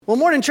Well,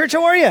 morning, church.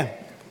 How are you?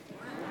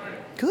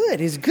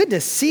 Good. It's good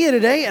to see you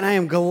today, and I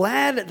am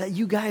glad that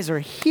you guys are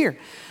here.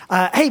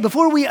 Hey,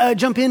 before we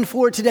jump in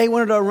for today, I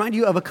wanted to remind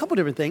you of a couple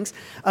different things.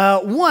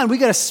 One, we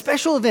got a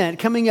special event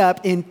coming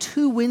up in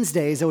 2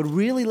 Wednesdays I would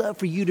really love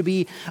for you to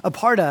be a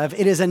part of.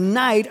 It is a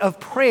night of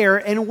prayer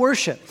and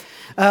worship.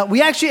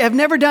 We actually have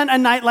never done a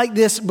night like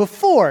this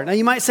before. Now,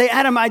 you might say,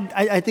 Adam,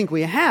 I think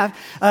we have.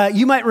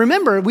 You might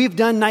remember we've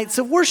done nights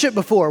of worship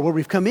before where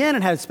we've come in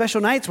and had special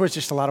nights where it's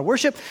just a lot of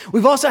worship.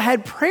 We've also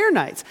had prayer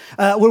nights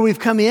where we've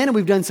come in and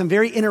we've done some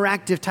very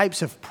interactive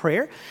types of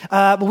prayer.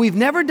 But we've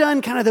never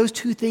done kind of those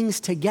two things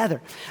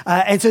together.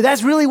 And so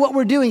that's really what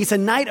we're doing. It's a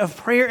night of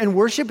prayer and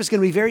worship. It's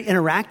going to be very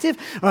interactive.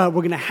 We're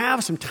going to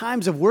have some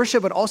times of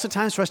worship, but also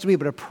times for us to be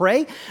able to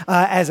pray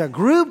as a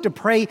group, to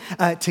pray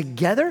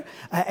together.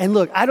 And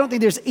look, I don't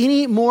think there's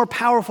any more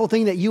powerful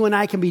thing that you and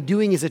I can be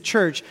doing as a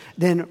church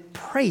than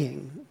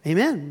praying.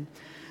 Amen.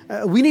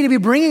 We need to be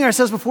bringing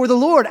ourselves before the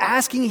Lord,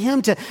 asking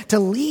Him to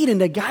lead and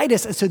to guide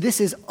us. And so this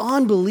is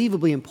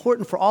unbelievably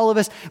important for all of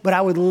us, but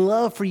I would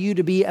love for you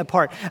to be a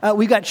part.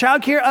 We've got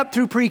childcare up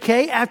through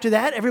pre-K. After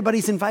that,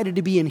 everybody's invited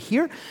to be in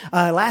here.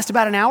 Last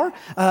about an hour,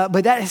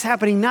 but that is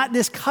happening not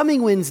this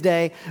coming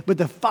Wednesday, but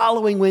the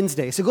following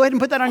Wednesday. So go ahead and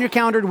put that on your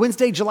calendar,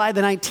 Wednesday, July the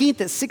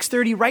 19th at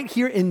 6:30 right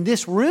here in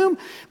this room.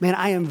 Man,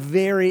 I am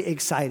very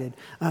excited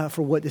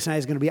for what this night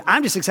is going to be.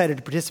 I'm just excited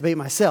to participate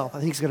myself. I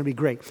think it's going to be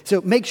great.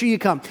 So make sure you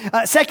come.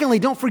 Secondly,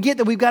 don't forget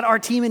that we've got our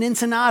team in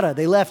Ensenada.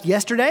 They left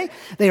yesterday.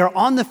 They are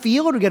on the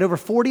field. We've got over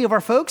 40 of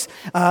our folks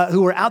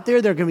who are out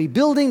there. They're going to be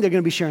building. They're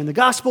going to be sharing the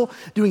gospel,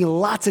 doing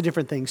lots of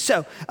different things.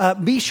 So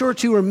be sure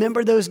to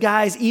remember those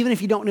guys, even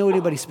if you don't know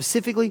anybody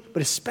specifically,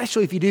 but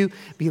especially if you do,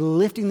 be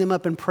lifting them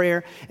up in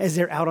prayer as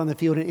they're out on the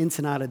field in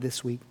Ensenada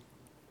this week.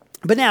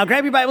 But now,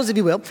 grab your Bibles if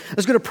you will.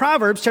 Let's go to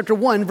Proverbs chapter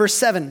 1, verse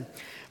 7.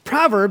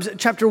 Proverbs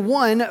chapter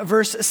 1,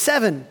 verse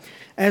 7.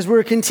 As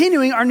we're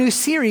continuing our new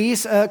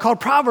series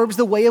called Proverbs,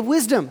 The Way of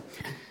Wisdom.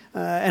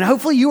 And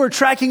hopefully you are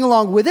tracking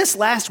along with us.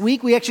 Last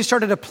week, we actually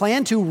started a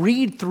plan to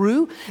read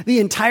through the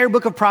entire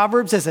book of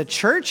Proverbs as a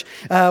church.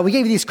 We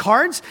gave you these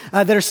cards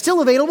that are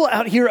still available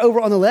out here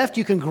over on the left.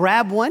 You can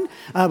grab one,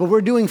 but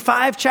we're doing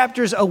 5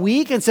 chapters a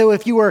week. And so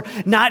if you are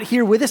not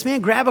here with us,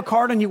 man, grab a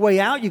card on your way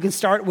out. You can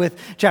start with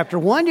chapter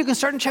 1. You can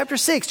start in chapter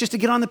 6 just to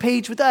get on the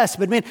page with us.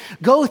 But man,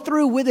 go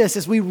through with us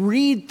as we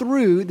read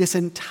through this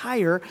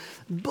entire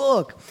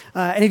book.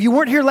 And if you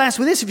weren't here last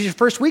with us, if it's your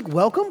first week,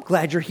 welcome.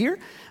 Glad you're here.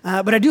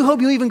 But I do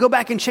hope you'll even go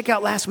back and check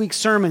out last week's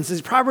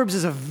sermons. Proverbs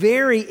is a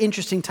very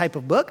interesting type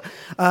of book.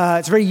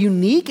 It's very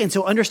unique, and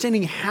so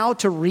understanding how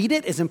to read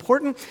it is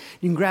important.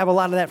 You can grab a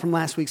lot of that from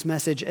last week's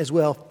message as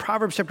well.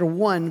 Proverbs chapter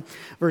 1,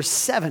 verse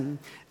 7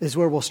 is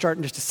where we'll start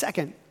in just a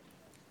second.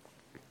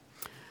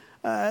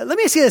 Let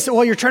me ask you this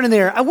while you're turning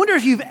there. I wonder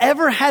if you've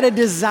ever had a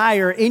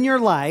desire in your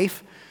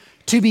life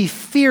to be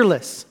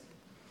fearless.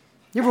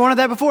 You ever wanted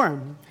that before?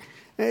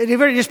 You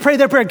ever just pray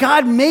that prayer,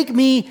 God, make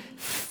me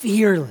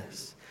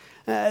fearless.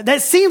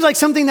 That seems like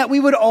something that we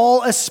would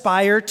all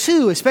aspire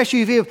to,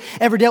 especially if you've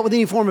ever dealt with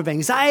any form of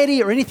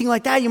anxiety or anything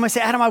like that. You might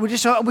say, Adam, I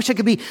wish I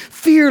could be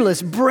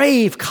fearless,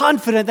 brave,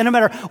 confident, that no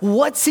matter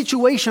what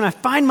situation I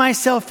find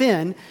myself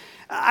in,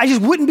 I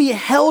just wouldn't be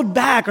held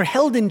back or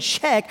held in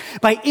check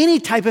by any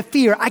type of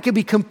fear. I could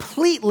be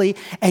completely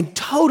and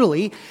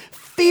totally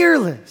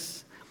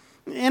fearless.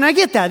 And I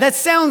get that. That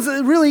sounds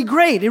really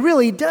great. It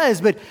really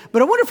does. But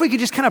I wonder if we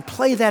could just kind of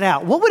play that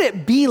out. What would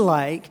it be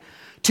like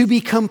to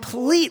be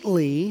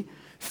completely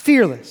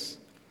fearless?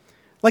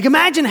 Like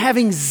imagine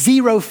having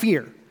zero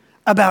fear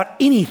about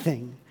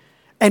anything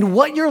and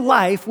what your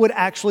life would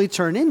actually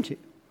turn into.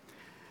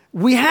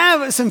 We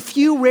have some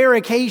few rare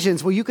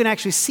occasions where you can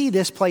actually see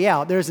this play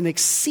out. There's an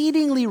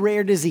exceedingly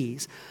rare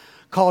disease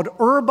called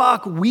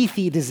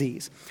Urbach-Wiethe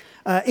disease.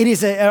 It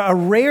is a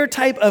rare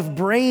type of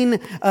brain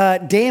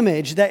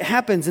damage that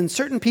happens in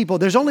certain people.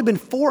 There's only been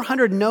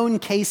 400 known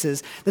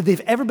cases that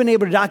they've ever been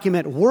able to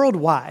document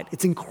worldwide.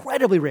 It's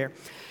incredibly rare.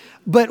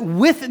 But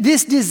with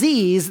this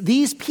disease,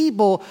 these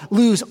people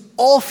lose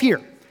all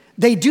fear.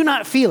 They do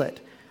not feel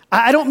it.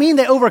 I don't mean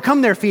they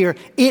overcome their fear.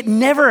 It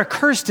never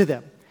occurs to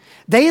them.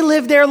 They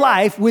live their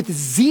life with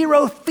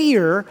zero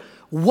fear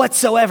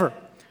whatsoever.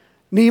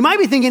 Now, you might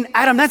be thinking,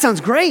 Adam, that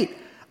sounds great.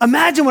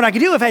 Imagine what I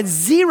could do if I had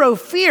zero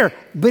fear,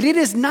 but it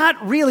is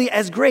not really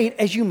as great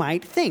as you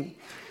might think.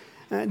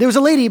 There was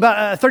a lady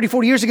about 30,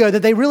 40 years ago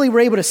that they really were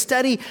able to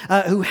study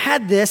who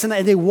had this, and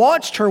they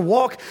watched her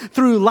walk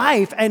through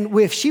life, and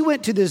if she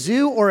went to the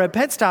zoo or a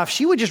pet stop,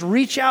 she would just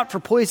reach out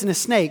for poisonous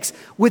snakes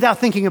without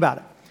thinking about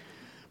it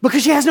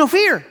because she has no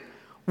fear.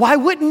 Why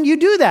wouldn't you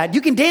do that?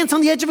 You can dance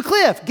on the edge of a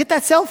cliff. Get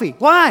that selfie.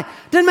 Why?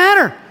 Doesn't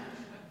matter.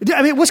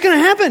 I mean, what's going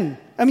to happen?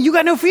 I mean, you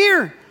got no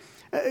fear.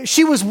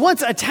 She was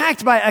once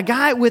attacked by a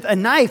guy with a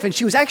knife, and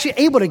she was actually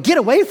able to get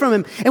away from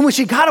him. And when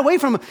she got away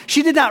from him,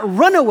 she did not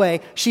run away.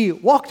 She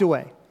walked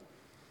away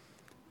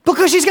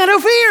because she's got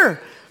no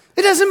fear.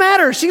 It doesn't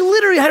matter. She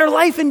literally had her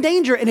life in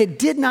danger, and it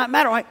did not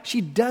matter. Why?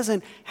 She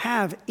doesn't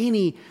have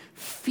any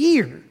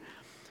fear.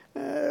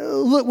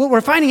 Look, what we're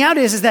finding out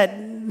is that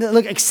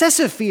look,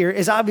 excessive fear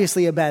is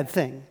obviously a bad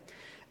thing.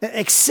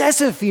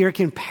 Excessive fear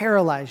can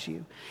paralyze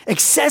you.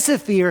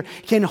 Excessive fear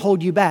can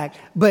hold you back.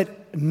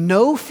 But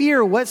no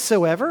fear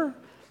whatsoever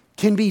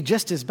can be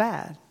just as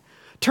bad.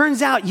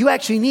 Turns out you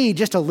actually need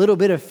just a little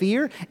bit of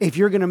fear if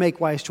you're going to make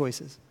wise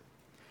choices.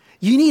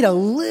 You need a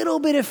little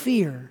bit of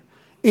fear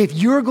if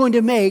you're going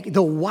to make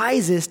the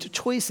wisest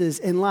choices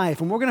in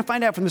life. And we're going to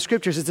find out from the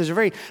scriptures that there's a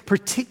very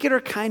particular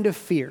kind of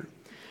fear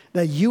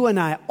that you and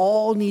I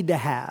all need to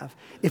have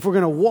if we're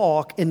going to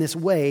walk in this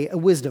way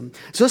of wisdom.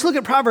 So let's look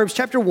at Proverbs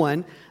chapter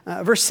 1,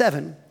 verse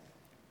 7.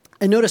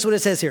 And notice what it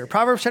says here.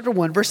 Proverbs chapter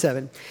 1, verse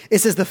 7. It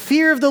says, "The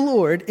fear of the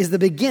Lord is the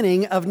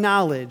beginning of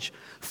knowledge.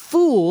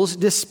 Fools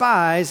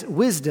despise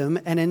wisdom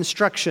and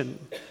instruction."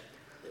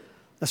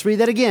 Let's read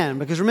that again,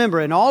 because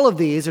remember, in all of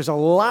these, there's a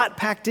lot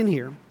packed in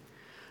here.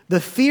 The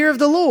fear of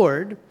the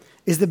Lord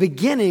is the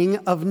beginning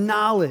of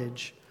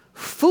knowledge.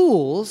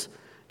 Fools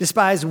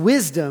despise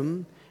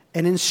wisdom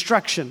and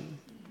instruction.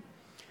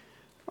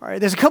 All right,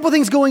 there's a couple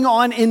things going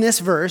on in this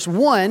verse.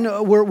 One,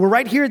 we're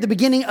right here at the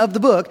beginning of the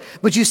book,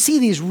 but you see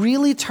these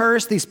really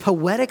terse, these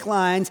poetic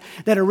lines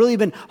that have really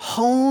been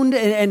honed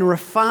and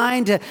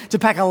refined to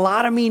pack a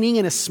lot of meaning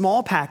in a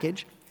small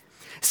package.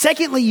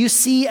 Secondly, you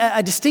see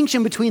a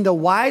distinction between the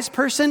wise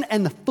person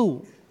and the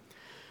fool.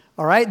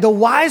 All right, the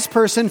wise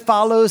person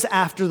follows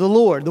after the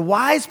Lord. The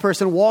wise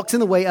person walks in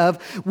the way of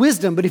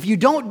wisdom. But if you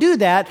don't do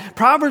that,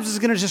 Proverbs is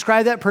going to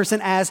describe that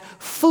person as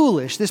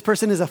foolish. This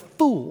person is a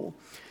fool.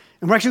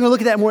 And we're actually going to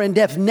look at that more in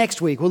depth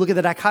next week. We'll look at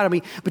the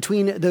dichotomy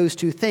between those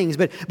two things.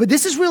 But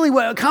this is really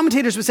what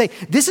commentators would say.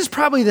 This is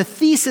probably the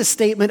thesis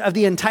statement of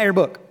the entire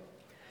book.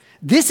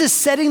 This is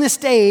setting the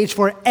stage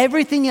for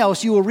everything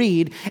else you will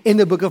read in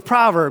the book of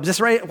Proverbs.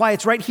 That's right, why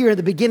it's right here at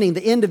the beginning,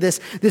 the end of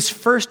this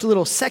first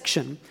little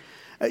section.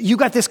 You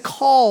got this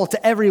call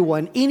to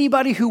everyone.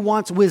 Anybody who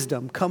wants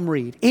wisdom, come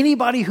read.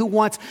 Anybody who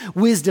wants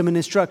wisdom and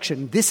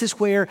instruction, this is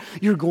where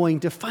you're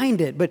going to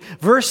find it. But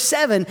verse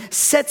 7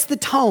 sets the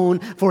tone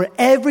for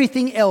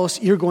everything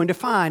else you're going to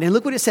find. And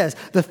look what it says.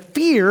 The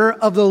fear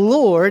of the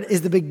Lord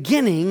is the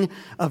beginning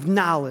of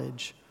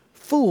knowledge.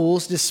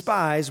 Fools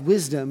despise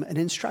wisdom and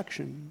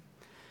instruction.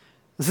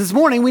 This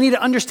morning, we need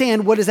to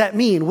understand, what does that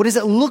mean? What does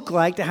it look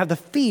like to have the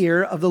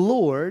fear of the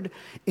Lord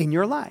in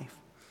your life?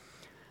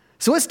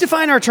 So let's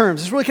define our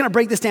terms. Let's really kind of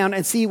break this down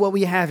and see what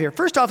we have here.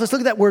 First off, let's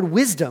look at that word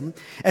wisdom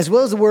as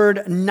well as the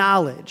word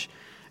knowledge.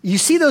 You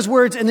see those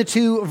words in the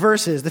two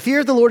verses. The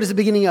fear of the Lord is the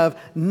beginning of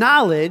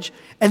knowledge.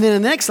 And then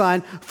in the next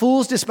line,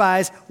 fools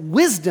despise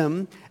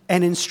wisdom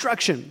and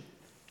instruction.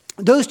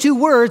 Those two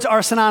words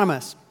are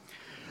synonymous.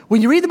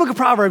 When you read the book of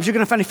Proverbs, you're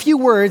going to find a few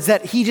words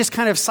that he just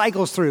kind of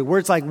cycles through.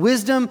 Words like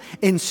wisdom,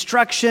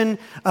 instruction,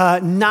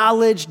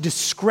 knowledge,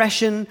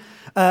 discretion.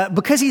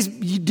 Because he's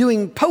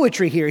doing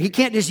poetry here, he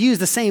can't just use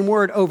the same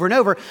word over and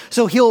over.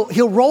 So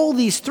he'll roll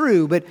these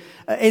through. But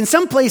in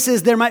some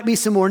places, there might be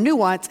some more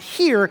nuance.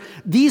 Here,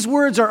 these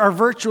words are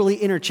virtually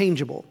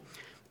interchangeable.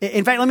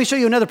 In fact, let me show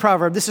you another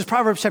proverb. This is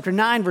Proverbs chapter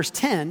 9, verse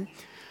 10.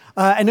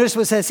 And notice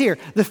what it says here.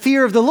 The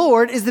fear of the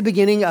Lord is the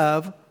beginning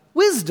of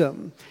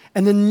wisdom,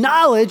 and the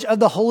knowledge of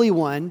the Holy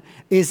One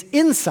is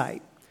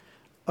insight.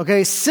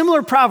 Okay,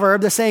 similar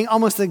proverb that's saying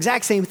almost the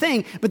exact same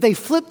thing, but they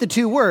flip the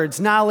two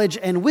words, knowledge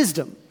and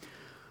wisdom.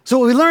 So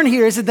what we learn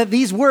here is that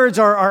these words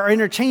are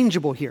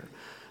interchangeable here.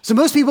 So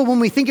most people,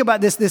 when we think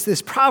about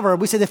this proverb,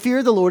 we say the fear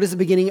of the Lord is the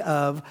beginning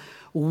of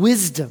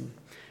wisdom,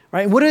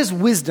 right? And what is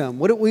wisdom?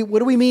 What do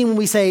we mean when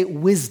we say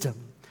wisdom?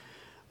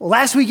 Well,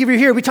 last week, if you're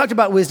here, we talked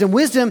about wisdom.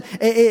 Wisdom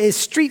is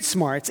street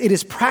smarts. It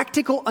is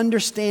practical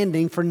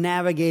understanding for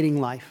navigating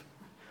life.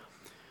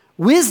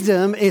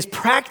 Wisdom is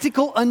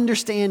practical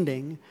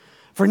understanding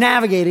for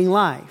navigating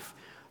life.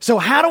 So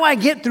how do I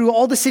get through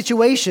all the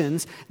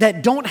situations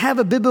that don't have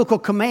a biblical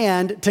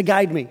command to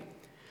guide me?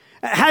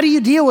 How do you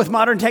deal with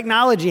modern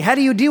technology? How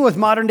do you deal with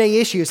modern day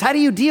issues? How do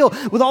you deal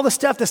with all the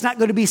stuff that's not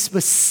going to be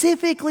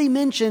specifically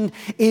mentioned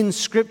in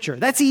Scripture?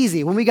 That's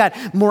easy. When we got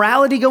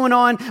morality going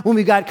on, when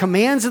we've got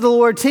commands of the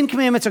Lord, 10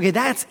 commandments, okay,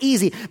 that's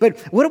easy. But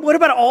what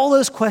about all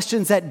those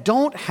questions that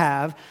don't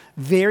have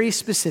very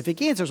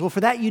specific answers? Well,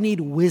 for that, you need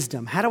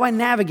wisdom. How do I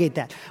navigate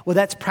that? Well,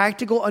 that's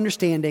practical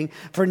understanding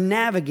for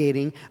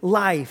navigating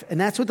life.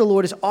 And that's what the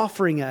Lord is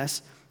offering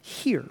us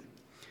here.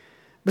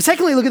 But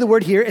secondly, look at the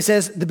word here. It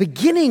says the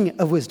beginning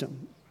of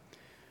wisdom.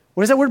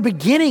 What does that word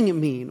beginning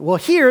mean? Well,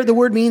 here the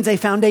word means a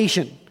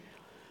foundation.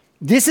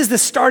 This is the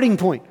starting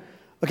point.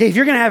 Okay, if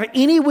you're going to have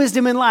any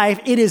wisdom in life,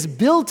 it is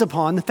built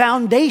upon the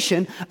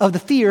foundation of the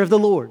fear of the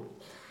Lord.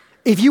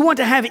 If you want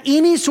to have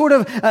any sort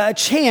of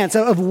chance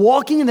of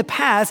walking in the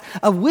paths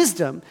of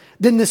wisdom,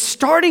 then the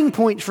starting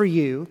point for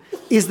you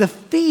is the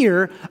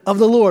fear of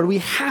the Lord. We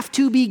have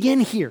to begin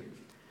here.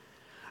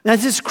 Now,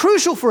 this is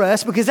crucial for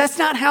us because that's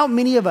not how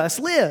many of us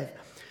live.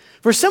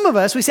 For some of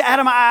us, we say,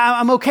 Adam,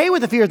 I'm okay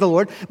with the fear of the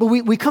Lord, but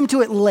we come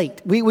to it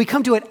late. We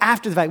come to it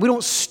after the fact. We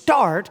don't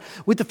start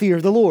with the fear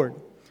of the Lord.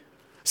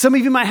 Some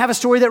of you might have a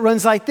story that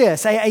runs like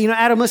this.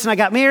 Adam, listen, I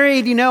got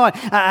married, we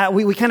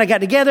kind of got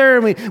together,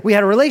 and we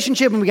had a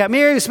relationship, and we got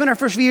married, we spent our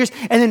first few years,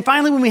 and then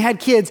finally when we had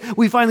kids,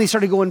 we finally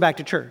started going back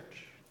to church.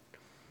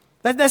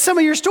 That's some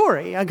of your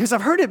story, because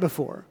I've heard it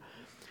before.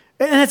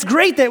 And it's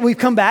great that we've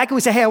come back and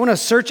we say, hey, I want to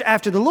search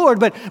after the Lord,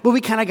 but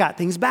we kind of got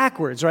things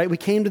backwards, right? We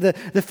came to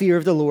the fear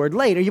of the Lord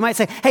later. You might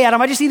say, hey,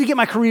 Adam, I just need to get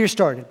my career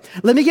started.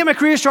 Let me get my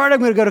career started.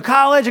 I'm going to go to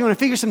college. I'm going to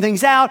figure some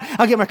things out.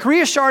 I'll get my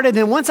career started. And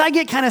then once I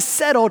get kind of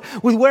settled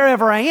with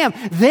wherever I am,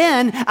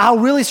 then I'll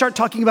really start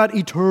talking about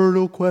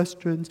eternal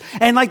questions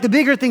and like the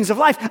bigger things of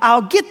life.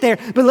 I'll get there,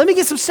 but let me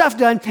get some stuff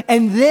done,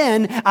 and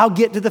then I'll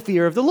get to the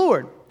fear of the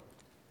Lord.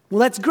 Well,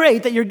 that's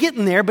great that you're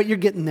getting there, but you're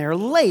getting there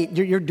late.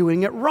 You're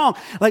doing it wrong.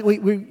 Like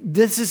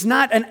this is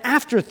not an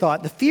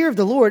afterthought. The fear of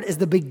the Lord is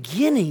the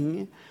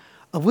beginning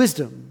of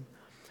wisdom.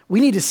 We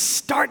need to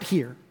start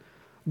here.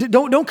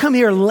 Don't come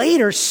here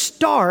later.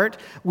 Start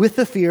with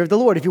the fear of the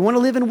Lord. If you want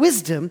to live in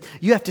wisdom,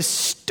 you have to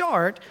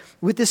start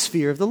with this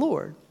fear of the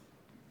Lord.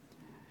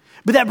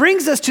 But that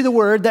brings us to the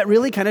word that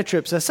really kind of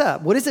trips us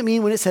up. What does it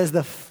mean when it says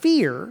the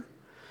fear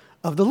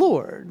of the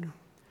Lord?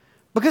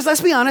 Because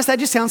let's be honest, that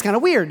just sounds kind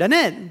of weird, doesn't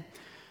it?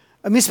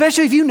 I mean,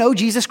 especially if you know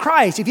Jesus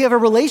Christ, if you have a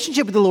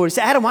relationship with the Lord. You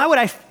say, Adam, why would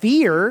I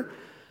fear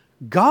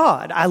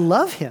God? I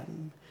love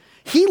him.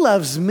 He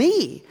loves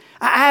me.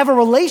 I have a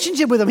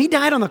relationship with him. He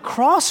died on the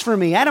cross for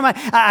me. Adam,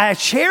 I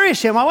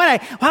cherish him. Why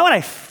would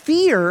I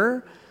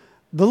fear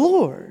the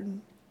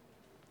Lord?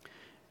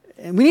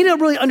 And we need to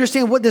really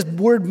understand what this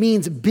word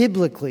means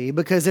biblically,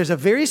 because there's a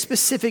very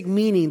specific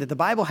meaning that the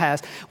Bible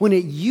has when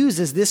it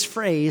uses this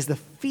phrase, the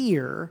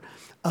fear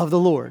of the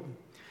Lord.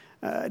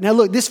 Now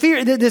look,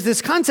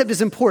 this concept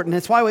is important.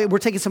 That's why we're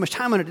taking so much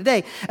time on it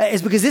today,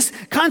 is because this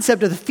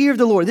concept of the fear of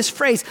the Lord, this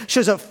phrase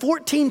shows up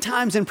 14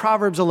 times in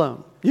Proverbs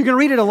alone. You're going to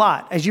read it a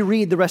lot as you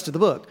read the rest of the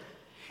book.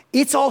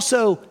 It's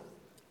also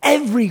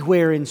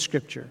everywhere in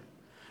Scripture.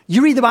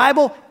 You read the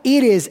Bible,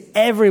 it is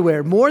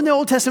everywhere. More in the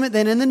Old Testament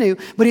than in the New,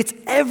 but it's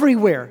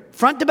everywhere.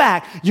 Front to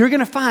back, you're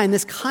going to find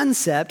this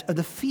concept of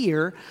the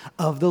fear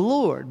of the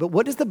Lord. But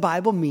what does the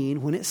Bible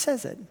mean when it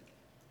says it?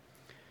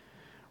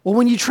 Well,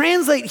 when you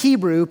translate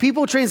Hebrew,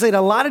 people translate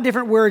a lot of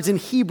different words in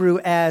Hebrew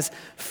as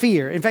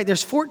fear. In fact,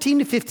 there's 14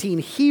 to 15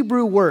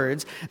 Hebrew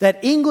words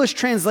that English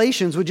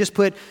translations would just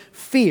put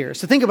fear.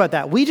 So think about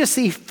that. We just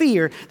see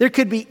fear. There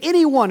could be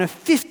any one of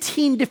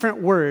 15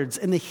 different words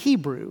in the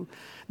Hebrew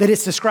that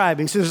it's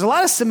describing. So there's a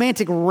lot of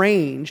semantic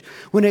range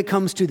when it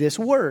comes to this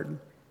word.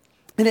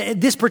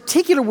 And this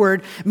particular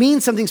word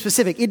means something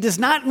specific. It does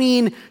not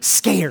mean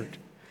scared,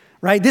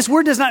 right? This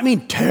word does not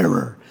mean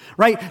terror.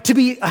 Right?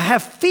 To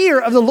have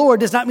fear of the Lord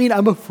does not mean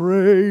I'm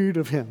afraid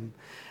of him.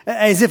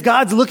 As if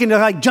God's looking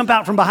to jump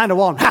out from behind a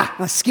wall and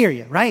I'll scare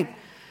you, right?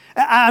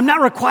 I'm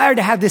not required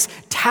to have this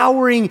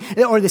towering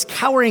or this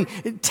cowering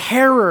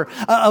terror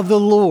of the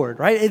Lord,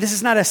 right? This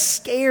is not a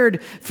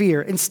scared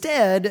fear.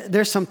 Instead,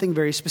 there's something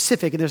very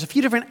specific, and there's a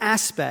few different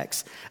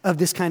aspects of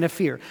this kind of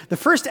fear. The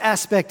first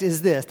aspect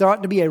is this: there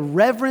ought to be a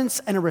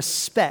reverence and a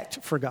respect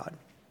for God.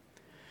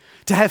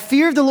 To have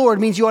fear of the Lord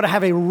means you ought to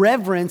have a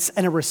reverence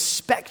and a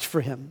respect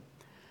for him.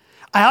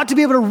 I ought to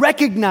be able to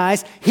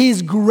recognize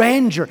his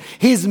grandeur,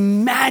 his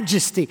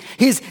majesty,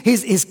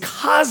 his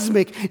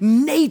cosmic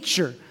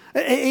nature,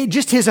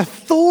 just his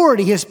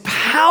authority, his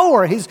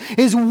power, his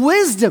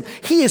wisdom.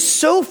 He is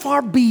so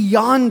far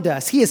beyond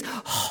us. He is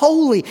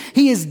holy.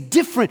 He is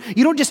different.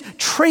 You don't just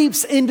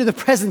traipse into the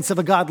presence of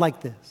a God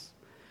like this.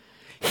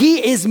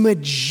 He is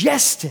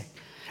majestic.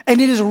 And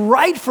it is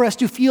right for us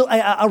to feel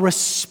a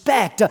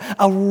respect,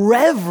 a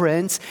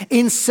reverence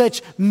in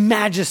such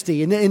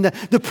majesty. In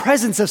the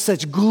presence of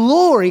such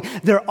glory,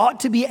 there ought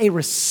to be a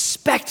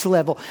respect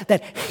level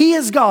that he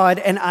is God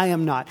and I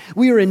am not.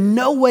 We are in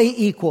no way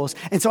equals.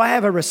 And so I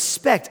have a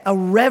respect, a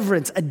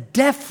reverence, a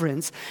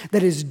deference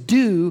that is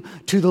due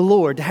to the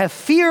Lord. To have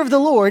fear of the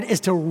Lord is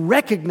to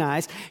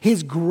recognize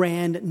his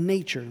grand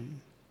nature.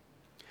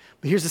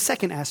 But here's the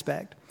second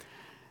aspect.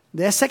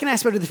 The second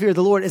aspect of the fear of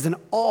the Lord is an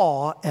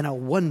awe and a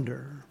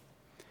wonder.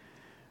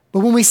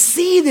 But when we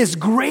see this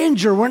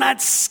grandeur, we're not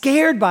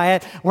scared by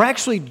it. We're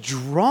actually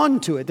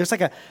drawn to it. There's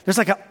like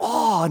an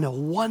awe and a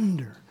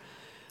wonder.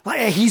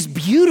 He's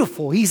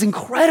beautiful. He's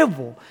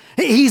incredible.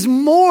 He's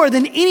more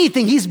than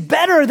anything. He's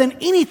better than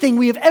anything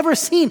we have ever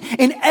seen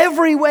in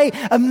every way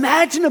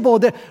imaginable.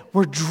 That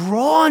we're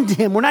drawn to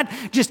him. We're not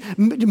just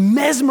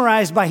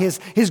mesmerized by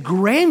his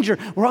grandeur.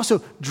 We're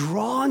also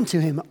drawn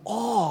to him,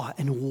 awe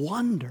and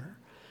wonder.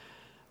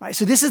 Right,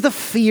 so this is the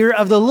fear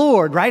of the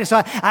Lord, right?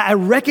 So I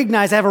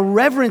recognize, I have a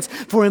reverence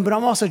for him, but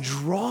I'm also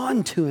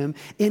drawn to him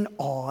in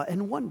awe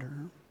and wonder.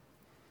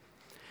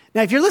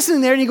 Now, if you're listening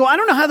there and you go, I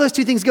don't know how those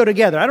two things go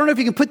together. I don't know if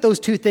you can put those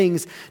two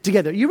things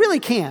together. You really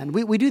can.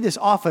 We do this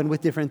often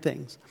with different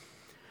things.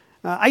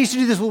 I used to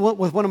do this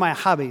with one of my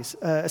hobbies.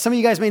 Some of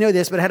you guys may know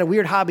this, but I had a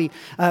weird hobby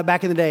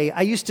back in the day.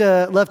 I used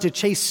to love to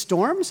chase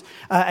storms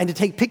and to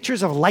take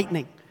pictures of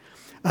lightning.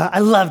 I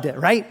loved it,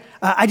 right?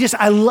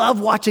 I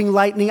love watching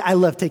lightning. I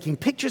love taking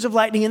pictures of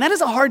lightning, and that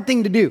is a hard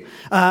thing to do.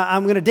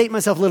 I'm going to date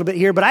myself a little bit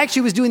here, but I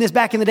actually was doing this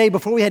back in the day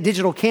before we had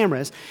digital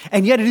cameras,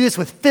 and you had to do this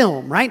with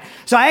film, right?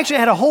 So I actually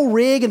had a whole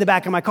rig in the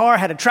back of my car,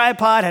 had a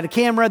tripod, had a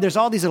camera. There's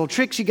all these little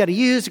tricks you got to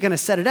use to kind of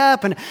set it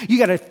up, and you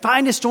got to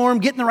find a storm,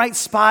 get in the right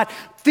spot,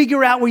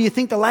 figure out where you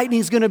think the lightning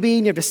is going to be,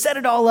 and you have to set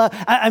it all up.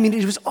 I mean,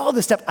 it was all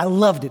this stuff. I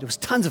loved it. It was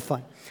tons of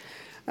fun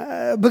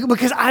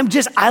because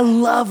I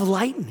love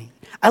lightning.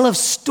 I love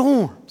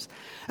storms.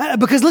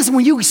 Because listen,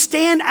 when you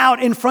stand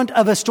out in front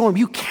of a storm,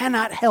 you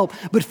cannot help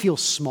but feel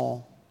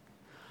small.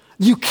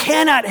 You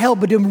cannot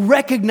help but to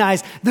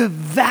recognize the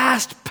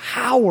vast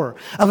power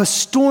of a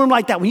storm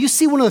like that. When you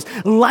see one of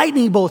those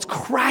lightning bolts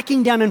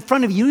cracking down in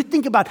front of you, you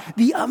think about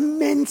the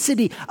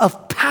immensity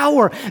of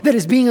power that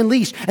is being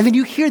unleashed. And then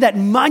you hear that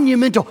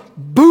monumental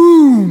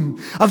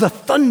boom of the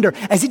thunder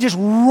as it just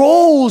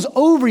rolls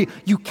over you.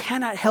 You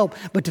cannot help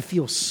but to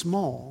feel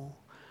small.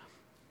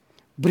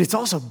 But it's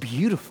also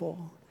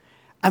beautiful.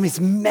 I mean,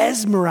 it's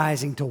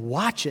mesmerizing to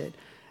watch it.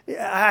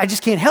 I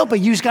just can't help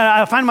it.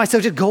 I find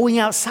myself just going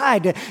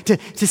outside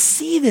to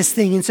see this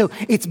thing. And so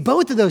it's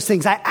both of those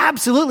things. I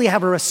absolutely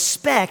have a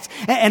respect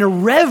and a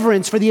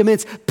reverence for the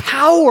immense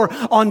power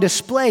on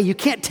display. You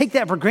can't take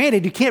that for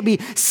granted. You can't be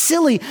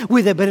silly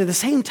with it. But at the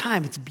same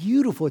time, it's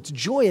beautiful. It's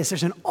joyous.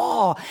 There's an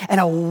awe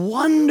and a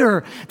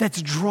wonder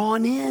that's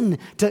drawn in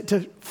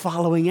to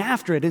following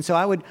after it. And so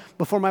I would,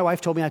 before my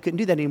wife told me I couldn't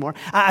do that anymore,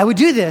 I would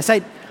do this.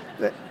 I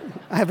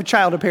have a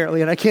child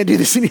apparently, and I can't do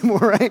this anymore,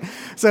 right?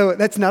 So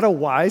that's not a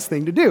wise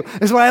thing to do.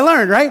 That's what I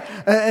learned,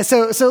 right?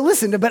 So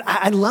listen, but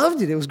I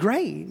loved it. It was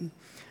great.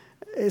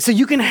 So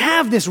you can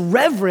have this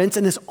reverence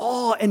and this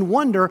awe and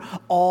wonder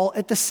all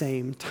at the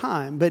same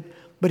time.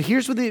 But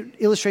here's where the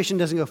illustration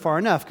doesn't go far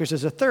enough, because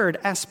there's a third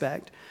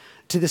aspect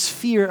to this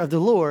fear of the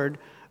Lord.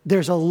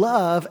 There's a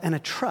love and a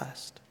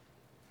trust.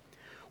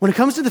 When it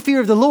comes to the fear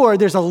of the Lord,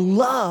 there's a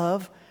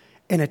love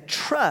and a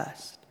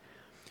trust.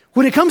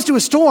 When it comes to a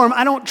storm,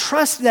 I don't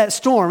trust that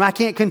storm. I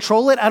can't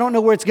control it. I don't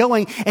know where it's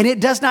going, and it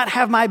does not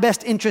have my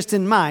best interest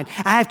in mind.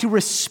 I have to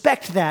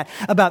respect that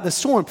about the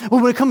storm.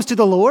 But when it comes to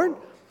the Lord,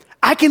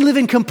 I can live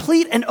in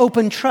complete and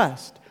open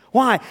trust.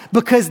 Why?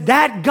 Because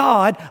that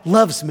God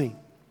loves me.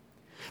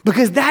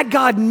 Because that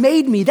God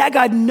made me. That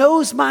God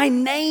knows my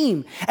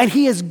name. And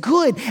He is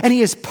good and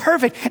He is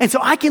perfect. And so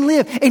I can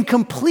live in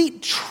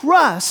complete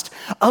trust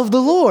of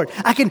the Lord.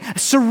 I can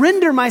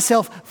surrender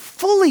myself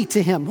fully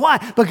to Him. Why?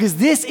 Because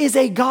this is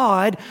a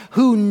God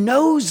who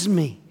knows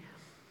me.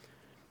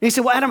 And you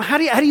say, well, Adam, how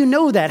do you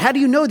know that? How do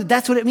you know that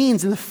that's what it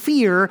means in the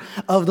fear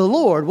of the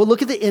Lord? Well,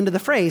 look at the end of the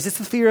phrase. It's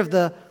the fear of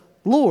the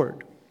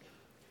Lord.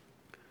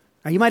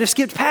 Now, you might have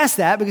skipped past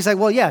that because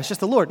well, yeah, it's just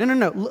the Lord.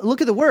 No.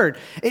 Look at the word.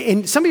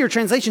 In some of your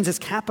translations, it's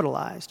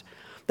capitalized.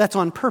 That's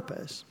on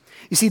purpose.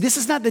 You see, this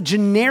is not the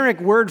generic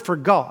word for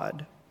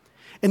God.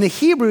 In the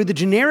Hebrew, the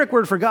generic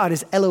word for God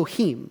is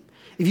Elohim.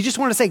 If you just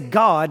want to say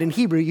God in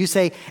Hebrew, you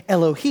say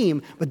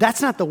Elohim, but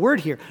that's not the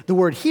word here. The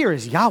word here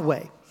is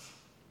Yahweh.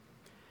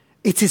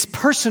 It's His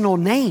personal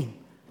name.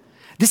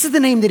 This is the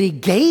name that He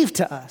gave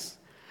to us.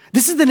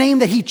 This is the name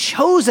that He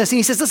chose us. And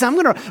He says, listen,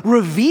 I'm going to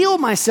reveal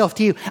myself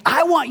to you.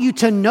 I want you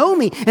to know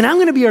me, and I'm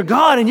going to be your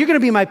God, and you're going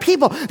to be my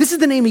people. This is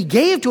the name He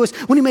gave to us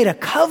when He made a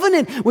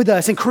covenant with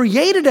us and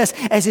created us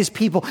as His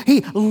people.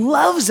 He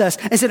loves us.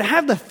 And so to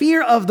have the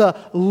fear of the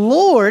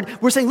Lord,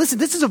 we're saying, listen,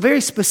 this is a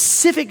very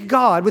specific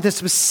God with a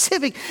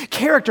specific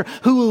character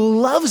who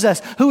loves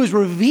us, who is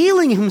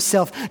revealing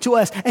Himself to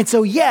us. And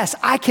so, yes,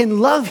 I can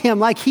love Him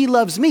like He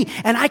loves me,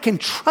 and I can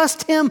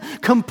trust Him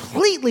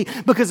completely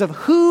because of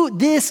who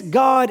this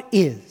God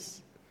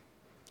is.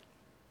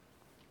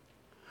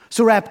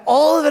 So wrap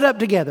all of it up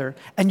together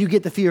and you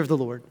get the fear of the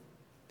Lord.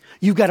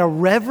 You've got a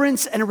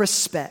reverence and a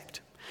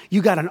respect.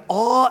 You've got an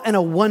awe and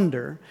a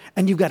wonder,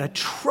 and you've got a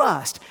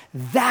trust.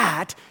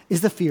 That is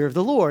the fear of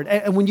the Lord.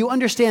 And when you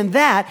understand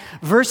that,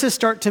 verses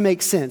start to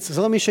make sense.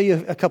 So let me show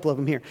you a couple of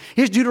them here.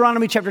 Here's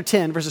Deuteronomy chapter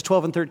 10, verses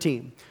 12 and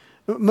 13.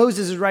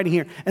 Moses is writing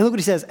here, and look what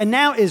he says. And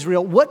now,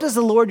 Israel, what does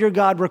the Lord your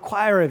God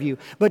require of you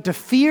but to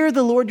fear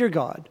the Lord your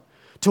God,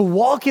 to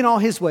walk in all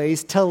His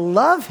ways, to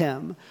love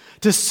Him,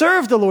 to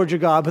serve the Lord your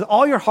God with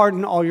all your heart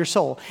and all your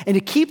soul, and to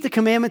keep the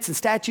commandments and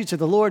statutes of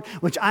the Lord,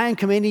 which I am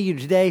commanding you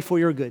today for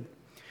your good.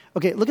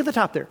 Okay, look at the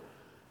top there.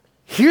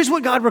 Here's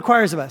what God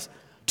requires of us: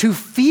 to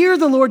fear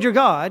the Lord your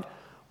God,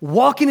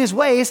 walk in His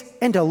ways,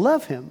 and to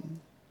love Him.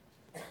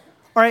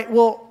 All right,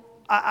 well,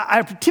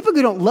 I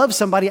typically don't love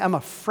somebody I'm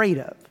afraid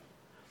of,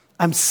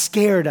 I'm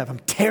scared of, I'm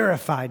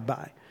terrified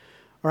by.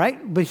 All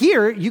right? But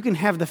here, you can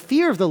have the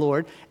fear of the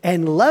Lord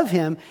and love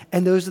Him,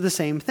 and those are the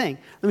same thing.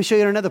 Let me show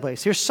you in another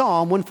place. Here's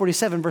Psalm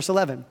 147, verse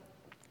 11.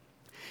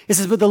 It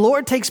says, but the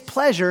Lord takes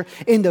pleasure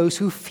in those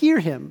who fear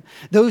Him,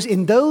 those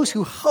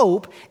who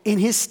hope in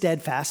His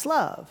steadfast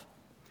love.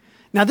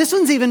 Now, this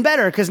one's even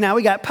better because now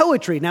we got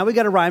poetry. Now we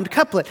got a rhymed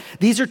couplet.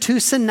 These are two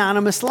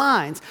synonymous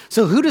lines.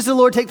 So who does the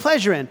Lord take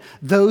pleasure in?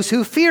 Those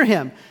who fear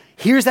Him.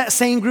 Here's that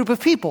same group of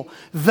people.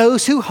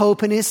 Those who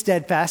hope in His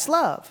steadfast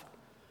love.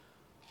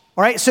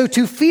 All right, so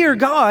to fear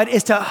God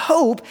is to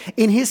hope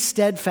in his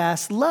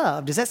steadfast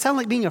love. Does that sound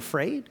like being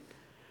afraid?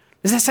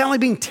 Does that sound like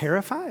being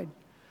terrified?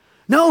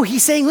 No,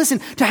 he's saying, listen,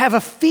 to have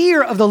a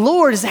fear of the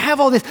Lord is to have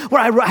all this,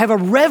 where I have a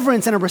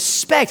reverence and a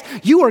respect.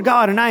 You are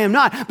God and I am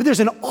not. But there's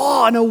an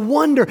awe and a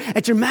wonder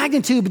at your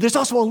magnitude, but there's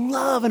also a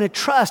love and a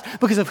trust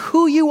because of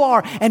who you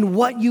are and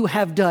what you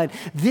have done.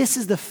 This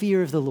is the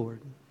fear of the Lord.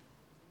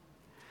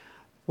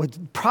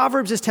 What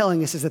Proverbs is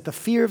telling us is that the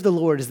fear of the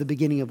Lord is the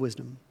beginning of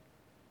wisdom.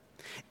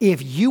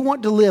 If you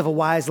want to live a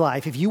wise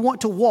life, if you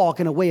want to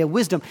walk in a way of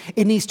wisdom,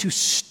 it needs to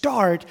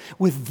start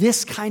with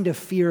this kind of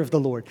fear of the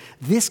Lord,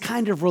 this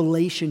kind of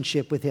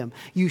relationship with him.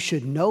 You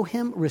should know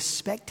him,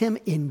 respect him,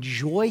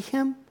 enjoy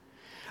him.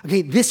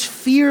 Okay, this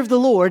fear of the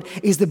Lord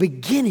is the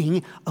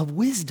beginning of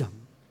wisdom.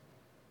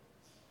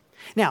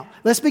 Now,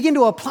 let's begin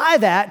to apply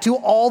that to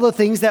all the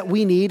things that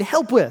we need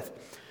help with.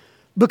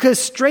 Because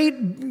straight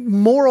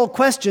moral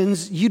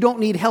questions you don't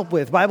need help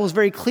with. The Bible is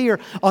very clear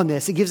on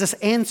this. It gives us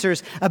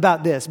answers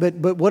about this. But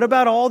what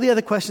about all the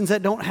other questions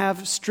that don't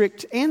have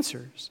strict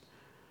answers?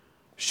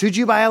 Should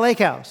you buy a lake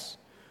house?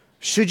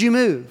 Should you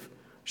move?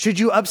 Should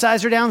you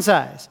upsize or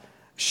downsize?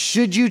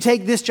 Should you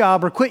take this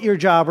job or quit your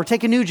job or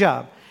take a new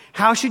job?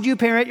 How should you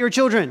parent your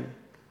children?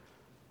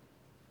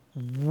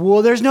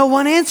 Well, there's no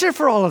one answer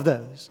for all of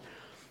those.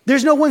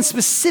 There's no one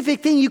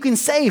specific thing you can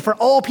say for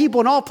all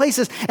people in all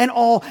places and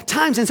all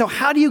times. And so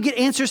how do you get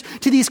answers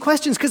to these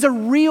questions? Because they're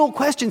real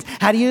questions.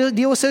 How do you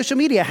deal with social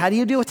media? How do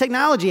you deal with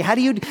technology? How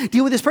do you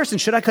deal with this person?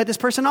 Should I cut this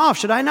person off?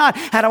 Should I not?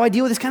 How do I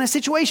deal with this kind of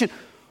situation?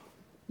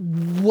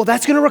 Well,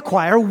 that's going to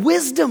require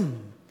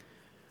wisdom.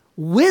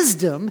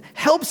 Wisdom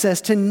helps us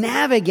to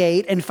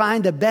navigate and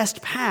find the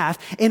best path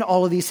in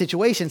all of these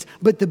situations.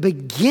 But the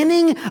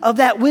beginning of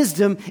that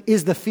wisdom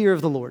is the fear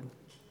of the Lord.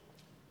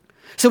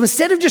 So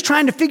instead of just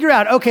trying to figure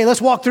out, okay,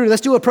 let's walk through,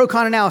 let's do a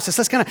pro-con analysis,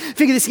 let's kind of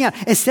figure this thing out.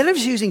 Instead of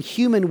just using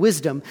human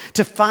wisdom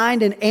to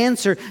find an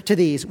answer to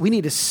these, we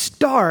need to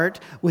start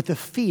with the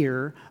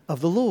fear of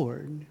the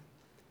Lord.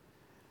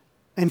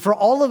 And for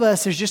all of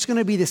us, there's just going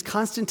to be this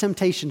constant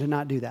temptation to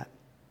not do that.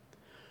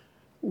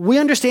 We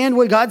understand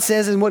what God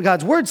says and what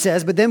God's word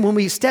says, but then when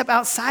we step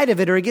outside of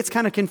it or it gets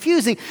kind of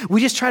confusing, we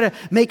just try to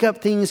make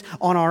up things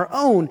on our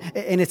own.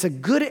 And it's a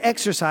good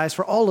exercise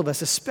for all of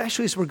us,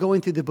 especially as we're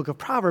going through the book of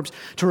Proverbs,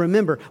 to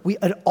remember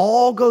it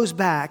all goes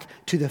back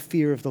to the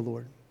fear of the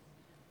Lord.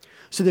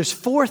 So there's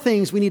 4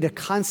 things we need to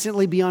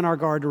constantly be on our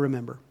guard to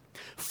remember.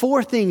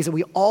 4 things that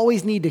we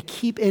always need to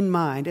keep in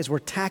mind as we're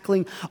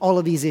tackling all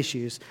of these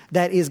issues.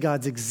 That is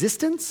God's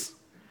existence,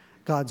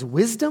 God's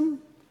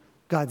wisdom,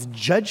 God's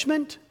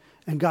judgment,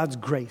 and God's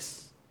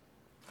grace.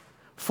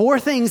 4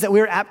 things that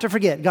we're apt to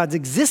forget: God's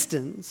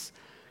existence,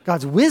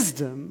 God's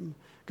wisdom,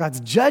 God's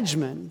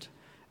judgment,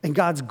 and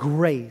God's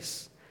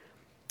grace.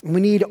 And we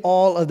need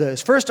all of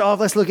those. First off,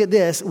 let's look at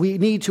this. We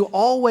need to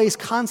always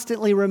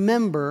constantly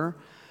remember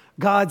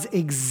God's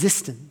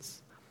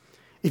existence.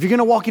 If you're going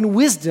to walk in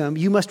wisdom,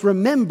 you must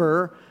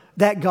remember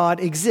that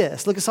God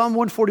exists. Look at Psalm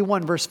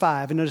 141, verse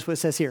 5, and notice what it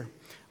says here.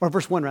 Or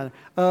verse 1, rather.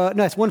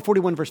 No, it's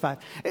 141, verse 5.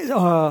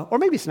 Or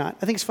maybe it's not.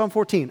 I think it's Psalm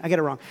 14. I get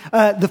it wrong.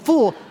 The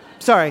fool,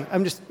 sorry,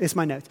 it's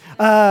my notes.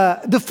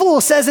 The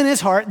fool says in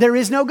his heart, there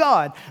is no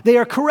God. They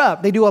are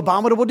corrupt. They do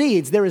abominable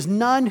deeds. There is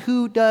none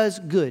who does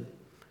good.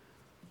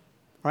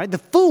 All right, the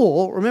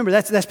fool, remember,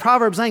 that's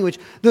Proverbs language.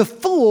 The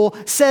fool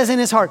says in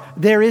his heart,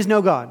 there is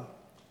no God.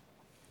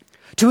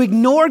 To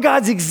ignore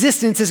God's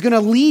existence is going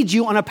to lead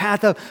you on a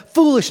path of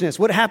foolishness.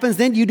 What happens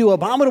then? You do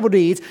abominable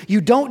deeds.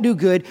 You don't do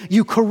good.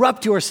 You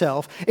corrupt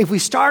yourself. If we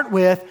start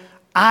with,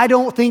 I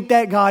don't think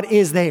that God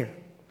is there.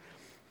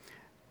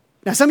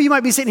 Now, some of you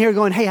might be sitting here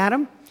going, hey,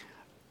 Adam,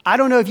 I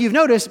don't know if you've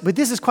noticed, but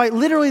this is quite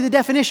literally the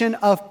definition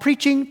of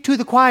preaching to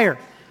the choir.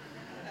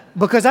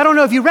 Because I don't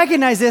know if you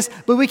recognize this,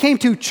 but we came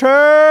to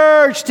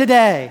church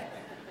today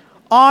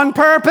on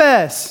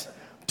purpose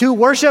to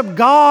worship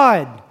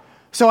God.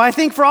 So I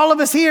think for all of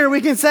us here,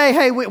 we can say,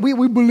 hey,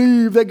 we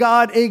believe that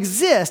God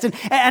exists.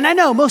 And I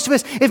know most of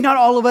us, if not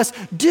all of us,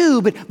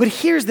 do. But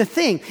here's the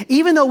thing.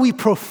 Even though we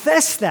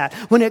profess that,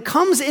 when it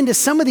comes into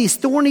some of these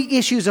thorny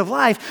issues of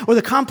life or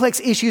the complex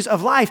issues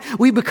of life,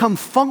 we become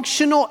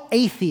functional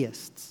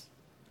atheists.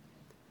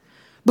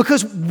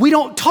 Because we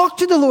don't talk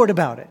to the Lord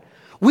about it.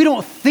 We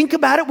don't think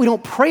about it. We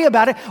don't pray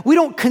about it. We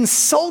don't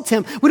consult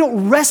him. We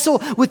don't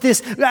wrestle with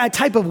this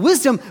type of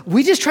wisdom.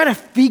 We just try to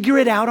figure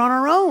it out on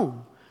our own.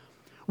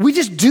 We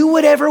just do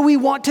whatever we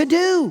want to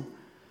do.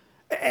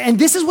 And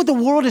this is what the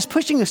world is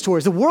pushing us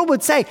towards. The world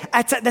would say,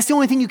 that's the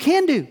only thing you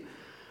can do.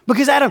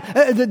 Because Adam,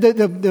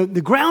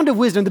 the ground of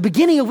wisdom, the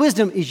beginning of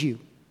wisdom is you.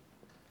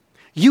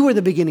 You are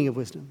the beginning of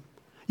wisdom.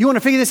 You want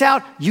to figure this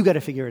out? You got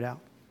to figure it out.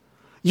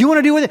 You want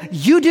to do with it?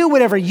 You do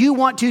whatever you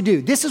want to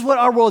do. This is what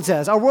our world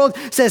says. Our world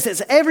says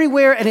it's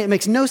everywhere and it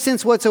makes no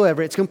sense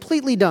whatsoever. It's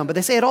completely dumb, but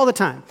they say it all the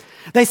time.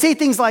 They say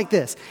things like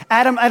this.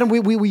 Adam,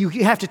 you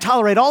have to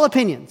tolerate all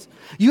opinions.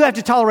 You have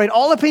to tolerate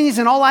all opinions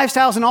and all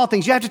lifestyles and all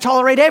things. You have to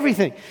tolerate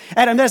everything.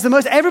 Adam, that's the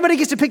most, everybody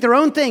gets to pick their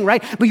own thing,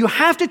 right? But you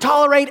have to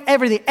tolerate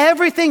everything.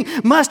 Everything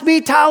must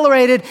be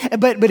tolerated.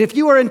 But if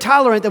you are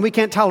intolerant, then we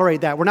can't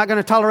tolerate that. We're not going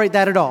to tolerate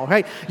that at all,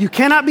 right? You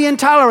cannot be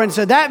intolerant.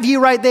 So that view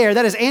right there,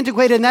 that is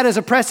antiquated and that is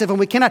oppressive and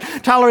we cannot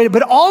tolerate it.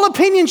 But all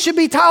opinions should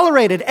be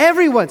tolerated.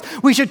 Everyone's.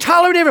 We should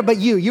tolerate everyone. But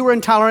you were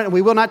intolerant and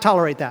we will not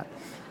tolerate that.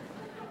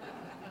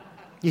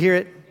 You hear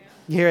it?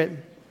 You hear it?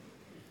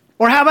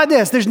 Or how about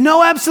this? There's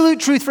no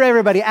absolute truth for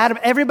everybody. Adam,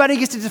 everybody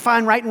gets to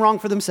define right and wrong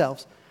for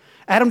themselves.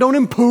 Adam, don't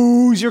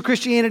impose your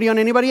Christianity on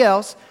anybody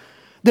else.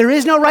 There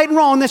is no right and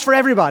wrong. That's for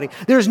everybody.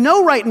 There's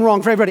no right and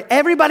wrong for everybody.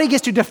 Everybody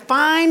gets to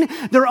define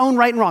their own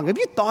right and wrong. Have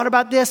you thought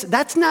about this?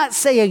 That's not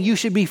saying you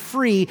should be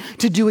free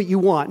to do what you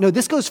want. No,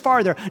 this goes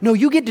farther. No,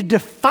 you get to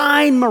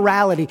define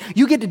morality.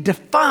 You get to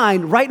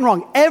define right and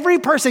wrong. Every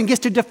person gets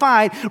to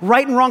define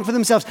right and wrong for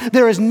themselves.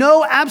 There is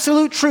no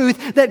absolute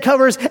truth that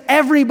covers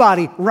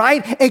everybody,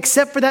 right?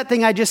 Except for that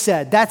thing I just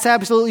said. That's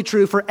absolutely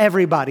true for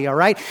everybody, all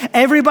right?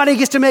 Everybody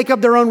gets to make up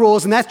their own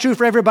rules, and that's true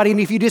for everybody. And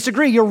if you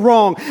disagree, you're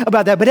wrong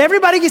about that. But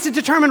everybody gets to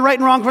determine right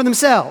and wrong for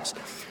themselves.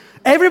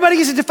 Everybody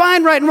gets to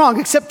define right and wrong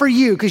except for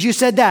you because you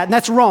said that and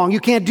that's wrong. You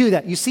can't do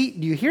that. You see,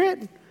 do you hear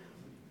it?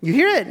 You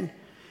hear it?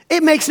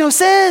 It makes no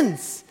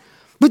sense.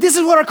 But this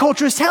is what our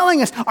culture is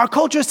telling us. Our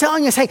culture is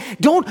telling us, hey,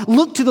 don't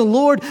look to the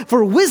Lord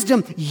for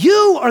wisdom.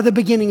 You are the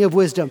beginning of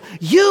wisdom.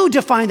 You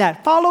define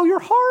that. Follow your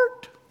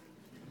heart.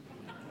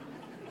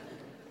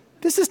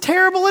 This is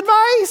terrible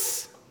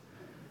advice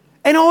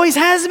and always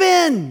has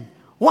been.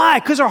 Why?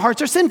 Because our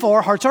hearts are sinful.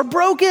 Our hearts are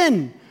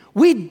broken.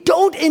 We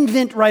don't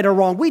invent right or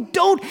wrong. We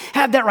don't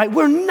have that right.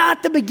 We're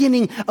not the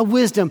beginning of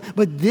wisdom.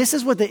 But this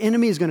is what the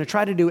enemy is going to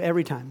try to do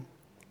every time.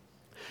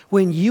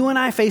 When you and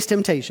I face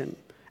temptation,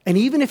 and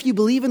even if you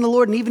believe in the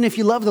Lord, and even if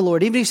you love the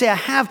Lord, even if you say, I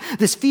have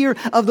this fear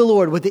of the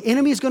Lord, what the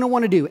enemy is going to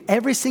want to do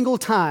every single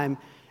time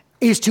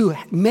is to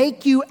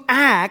make you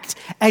act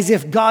as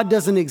if God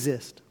doesn't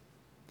exist.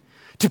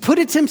 To put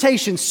a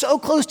temptation so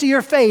close to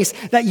your face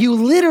that you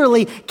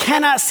literally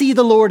cannot see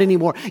the Lord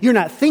anymore. You're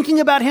not thinking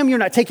about him. You're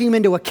not taking him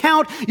into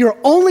account. You're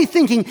only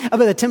thinking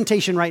about the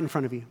temptation right in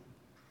front of you.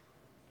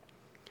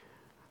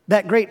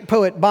 That great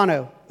poet,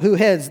 Bono, who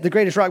heads the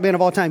greatest rock band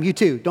of all time,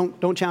 U2,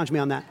 don't challenge me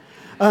on that,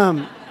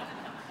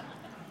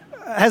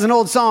 has an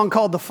old song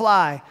called The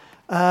Fly.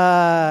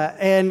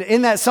 And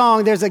in that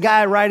song, there's a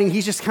guy writing,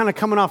 he's just kind of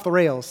coming off the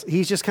rails.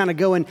 He's just kind of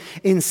going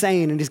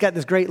insane. And he's got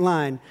this great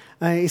line.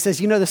 He says,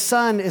 the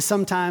sun is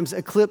sometimes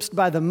eclipsed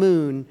by the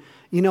moon.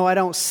 I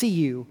don't see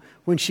you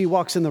when she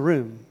walks in the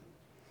room.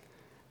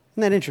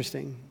 Isn't that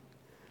interesting?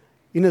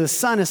 The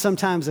sun is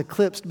sometimes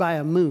eclipsed by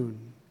a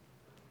moon.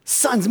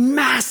 Sun's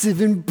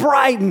massive and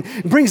bright and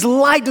brings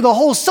light to the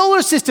whole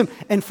solar system.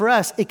 And for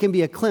us, it can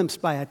be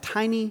eclipsed by a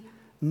tiny,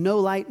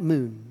 no-light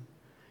moon.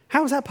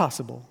 How is that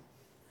possible?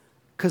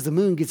 Because the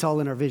moon gets all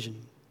in our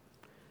vision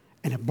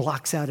and it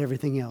blocks out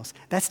everything else.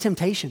 That's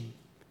temptation.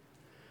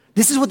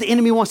 This is what the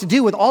enemy wants to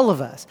do with all of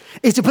us,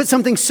 is to put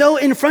something so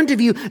in front of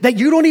you that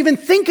you don't even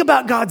think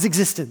about God's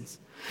existence.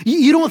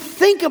 You don't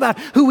think about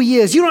who he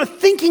is. You're not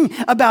thinking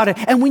about it.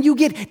 And when you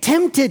get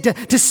tempted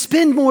to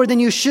spend more than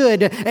you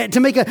should, to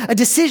make a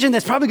decision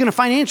that's probably going to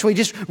financially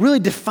just really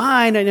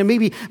define and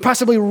maybe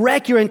possibly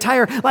wreck your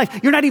entire life,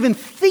 you're not even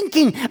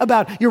thinking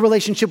about your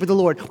relationship with the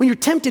Lord. When you're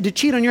tempted to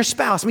cheat on your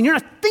spouse, you're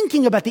not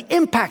thinking about the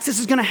impacts this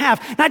is going to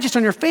have, not just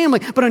on your family,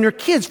 but on your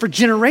kids for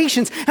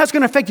generations. How it's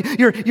going to affect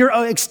your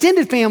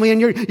extended family and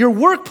your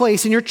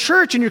workplace and your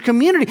church and your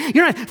community.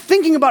 You're not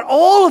thinking about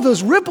all of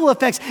those ripple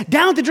effects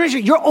down the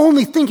direction. You're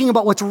only thinking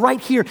about what's right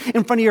here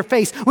in front of your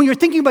face. When you're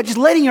thinking about just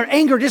letting your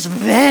anger just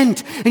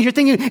vent, and you're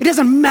thinking, it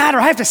doesn't matter,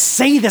 I have to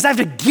say this, I have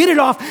to get it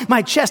off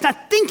my chest,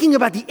 not thinking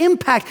about the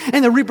impact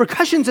and the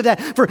repercussions of that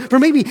for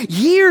maybe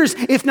years,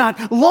 if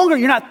not longer.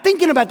 You're not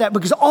thinking about that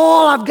because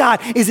all I've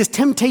got is this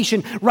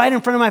temptation right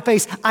in front of my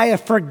face. I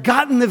have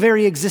forgotten the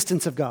very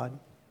existence of God.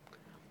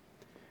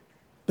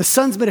 The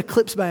sun's been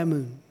eclipsed by a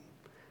moon.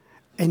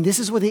 And this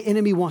is what the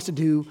enemy wants to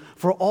do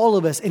for all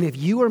of us. And if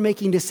you are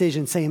making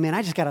decisions saying, man,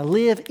 I just got to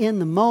live in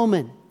the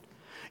moment,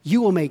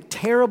 you will make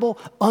terrible,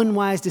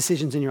 unwise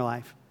decisions in your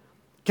life.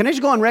 Can I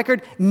just go on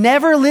record?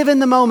 Never live in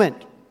the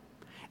moment.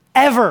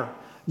 Ever.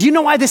 Do you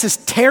know why this is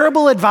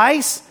terrible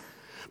advice?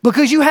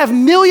 Because you have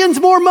millions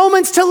more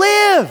moments to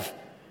live.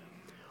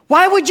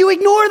 Why would you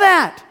ignore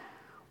that?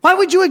 Why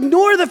would you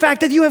ignore the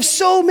fact that you have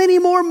so many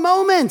more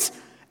moments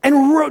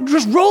and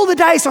just roll the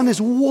dice on this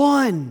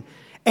one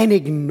and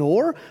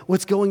ignore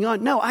what's going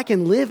on? No, I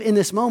can live in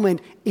this moment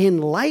in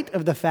light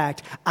of the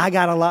fact I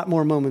got a lot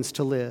more moments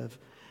to live.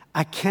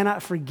 I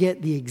cannot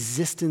forget the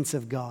existence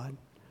of God.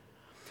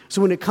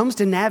 So when it comes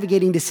to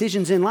navigating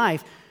decisions in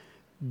life,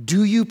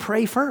 do you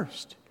pray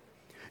first?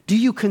 Do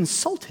you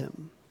consult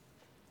him?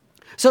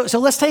 So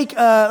let's take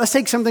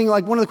something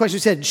like one of the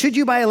questions you said, should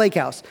you buy a lake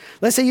house?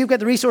 Let's say you've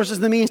got the resources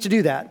and the means to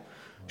do that.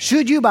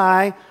 should you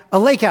buy a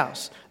lake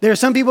house? There are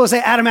some people who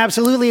say, Adam,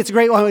 absolutely, it's a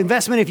great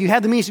investment. If you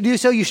have the means to do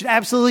so, you should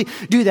absolutely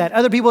do that.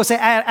 Other people say,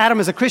 Adam,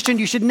 as a Christian,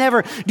 you should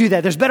never do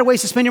that. There's better ways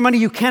to spend your money.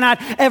 You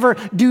cannot ever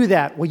do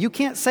that. Well, you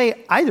can't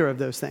say either of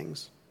those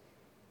things.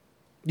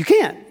 You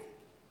can't.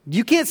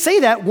 You can't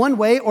say that one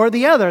way or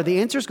the other.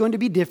 The answer is going to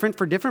be different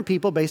for different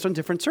people based on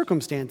different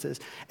circumstances.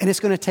 And it's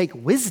going to take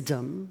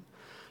wisdom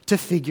to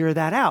figure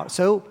that out.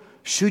 So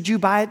should you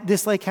buy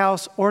this lake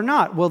house or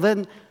not? Well,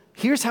 then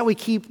here's how we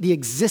keep the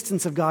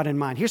existence of God in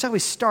mind. Here's how we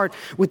start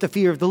with the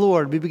fear of the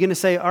Lord. We begin to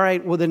say, all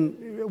right, well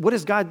then,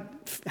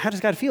 how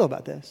does God feel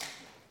about this?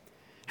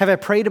 Have I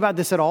prayed about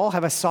this at all?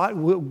 Have I sought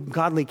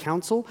godly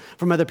counsel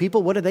from other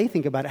people? What do they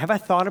think about it? Have I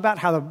thought about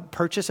how the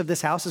purchase of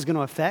this house is going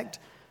to affect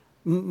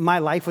my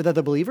life with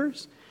other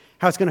believers?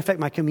 How it's going to affect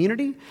my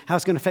community? How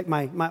it's going to affect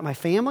my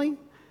family?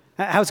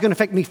 How it's going to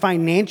affect me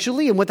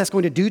financially and what that's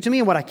going to do to me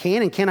and what I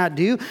can and cannot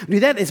do.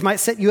 It might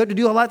set you up to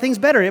do a lot of things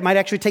better. It might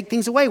actually take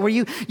things away where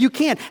you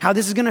can't. How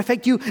this is going to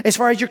affect you as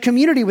far as your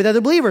community with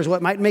other believers.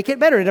 What might make it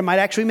better? It might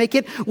actually make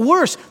it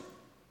worse.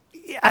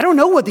 I don't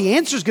know what the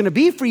answer is going to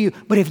be for you,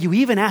 but if you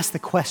even ask the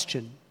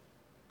question,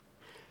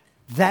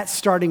 that's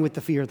starting with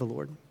the fear of the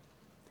Lord.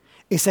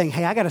 Is saying,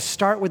 hey, I got to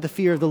start with the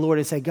fear of the Lord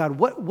and say, God,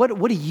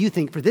 what do you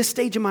think for this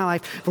stage of my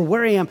life, for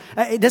where I am?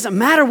 It doesn't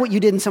matter what you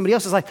did in somebody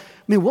else's life.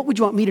 I mean, what would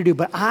you want me to do?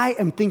 But I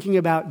am thinking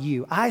about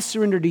you. I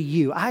surrender to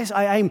you.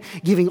 I'm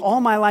giving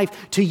all my life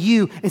to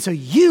you. And so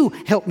you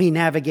help me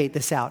navigate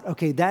this out.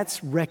 Okay,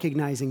 that's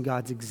recognizing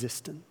God's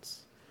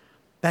existence.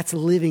 That's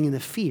living in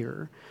the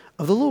fear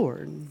of the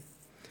Lord.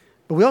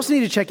 But we also need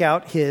to check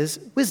out his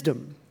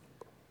wisdom.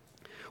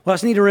 We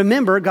also need to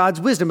remember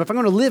God's wisdom. If I'm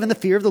going to live in the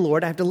fear of the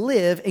Lord, I have to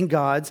live in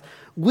God's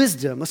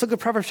wisdom. Let's look at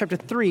Proverbs chapter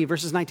 3,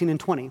 verses 19 and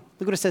 20.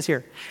 Look what it says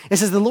here. It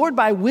says, the Lord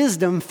by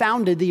wisdom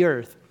founded the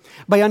earth.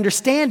 By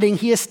understanding,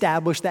 he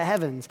established the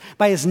heavens.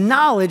 By his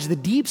knowledge, the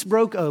deeps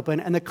broke open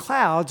and the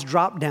clouds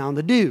dropped down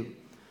the dew.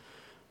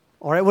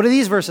 All right, what are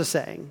these verses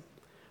saying?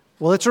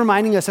 Well, it's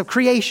reminding us of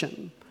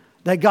creation,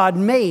 that God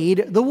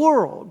made the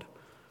world.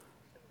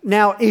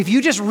 Now, if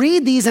you just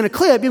read these in a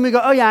clip, you may go,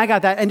 oh yeah, I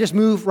got that, and just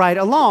move right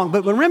along.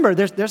 But remember,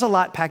 there's a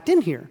lot packed in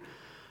here.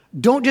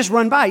 Don't just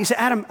run by. You say,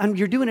 Adam,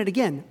 you're doing it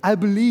again. I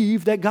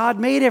believe that God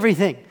made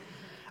everything.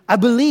 I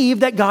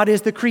believe that God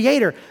is the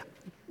creator.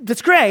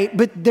 That's great,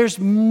 but there's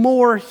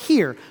more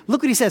here.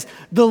 Look what he says.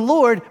 The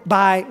Lord,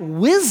 by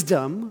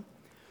wisdom,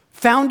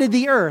 founded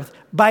the earth.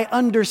 By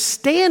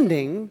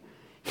understanding,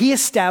 he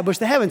established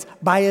the heavens.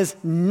 By his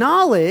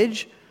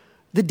knowledge,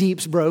 the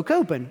deeps broke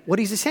open. What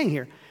is he saying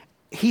here?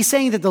 He's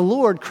saying that the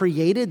Lord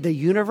created the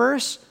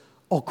universe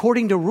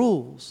according to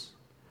rules.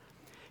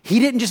 He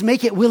didn't just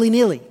make it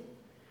willy-nilly.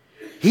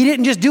 He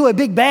didn't just do a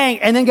big bang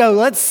and then go,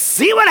 let's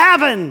see what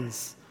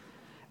happens,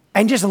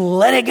 and just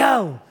let it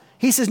go.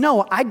 He says,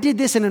 no, I did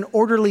this in an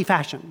orderly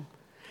fashion.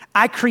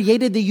 I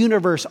created the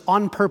universe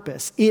on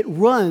purpose. It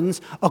runs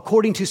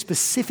according to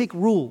specific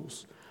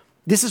rules.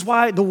 This is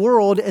why the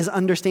world is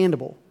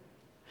understandable.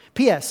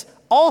 P.S.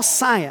 All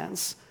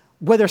science,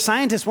 whether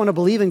scientists want to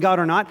believe in God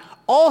or not,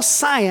 all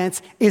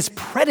science is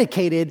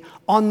predicated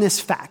on this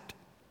fact.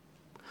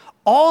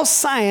 All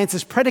science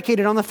is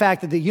predicated on the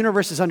fact that the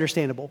universe is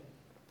understandable.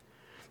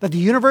 That the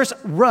universe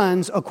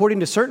runs according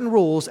to certain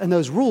rules, and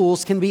those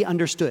rules can be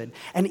understood.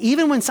 And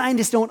even when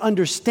scientists don't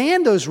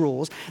understand those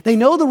rules, they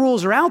know the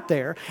rules are out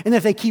there, and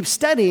if they keep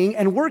studying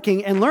and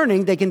working and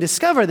learning, they can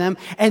discover them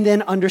and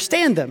then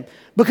understand them.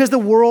 Because the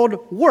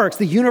world works,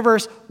 the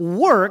universe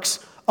works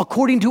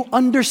according to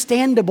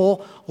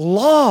understandable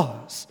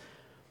laws.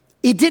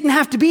 It didn't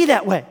have to be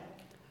that way.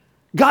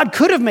 God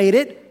could have made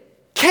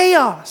it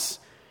chaos.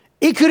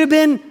 It could have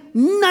been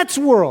nuts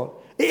world.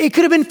 It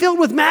could have been filled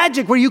with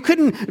magic where you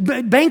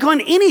couldn't bank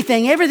on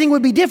anything. Everything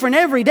would be different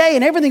every day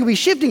and everything would be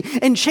shifting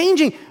and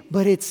changing.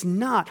 But it's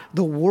not.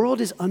 The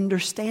world is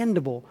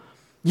understandable.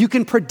 You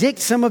can predict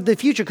some of the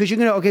future because you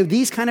can go, okay,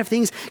 these kind of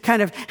things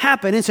kind of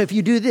happen. And so if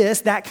you do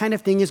this, that kind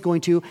of thing is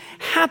going to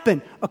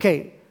happen.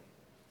 Okay,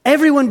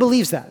 everyone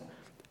believes that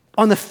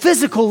on the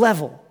physical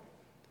level.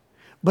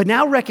 But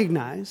now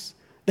recognize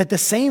that the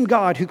same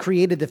God who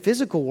created the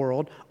physical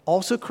world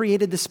also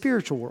created the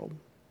spiritual world.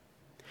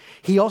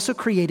 He also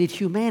created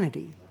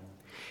humanity.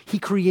 He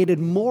created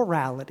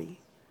morality.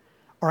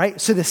 All right?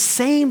 So the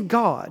same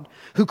God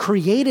who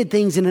created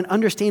things in an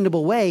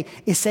understandable way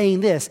is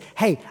saying this,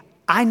 hey,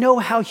 I know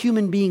how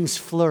human beings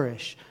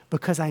flourish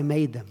because I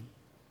made them.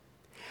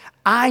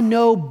 I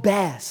know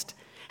best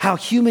how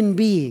human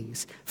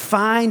beings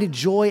find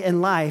joy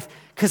in life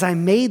because I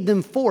made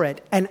them for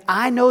it, and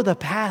I know the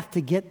path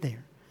to get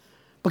there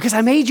because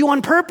I made you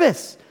on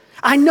purpose.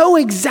 I know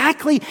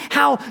exactly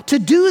how to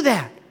do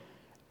that.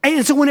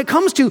 And so when it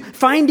comes to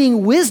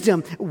finding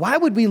wisdom, why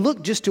would we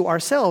look just to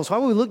ourselves? Why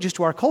would we look just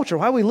to our culture?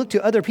 Why would we look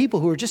to other people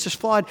who are just as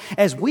flawed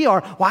as we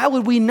are? Why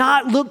would we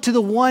not look to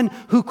the one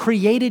who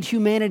created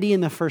humanity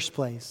in the first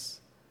place?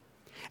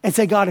 And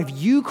say, God, if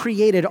you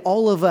created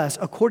all of us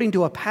according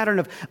to a pattern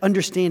of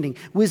understanding,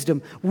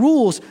 wisdom,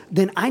 rules,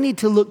 then I need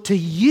to look to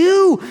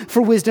you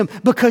for wisdom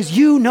because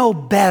you know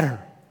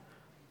better.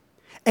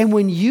 And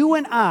when you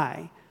and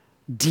I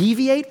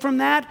deviate from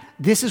that,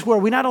 this is where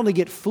we not only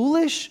get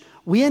foolish,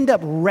 we end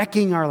up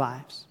wrecking our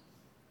lives.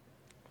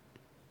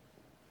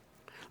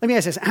 Let me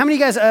ask this. How many of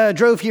you guys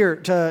drove here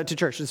to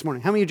church this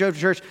morning? How many of you drove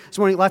to church this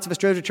morning? Lots of us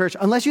drove to church,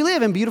 unless you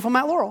live in beautiful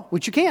Mount Laurel,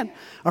 which you can,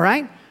 all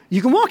right?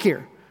 You can walk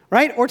here,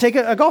 right? Or take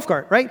a golf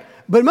cart, right?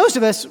 But most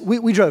of us,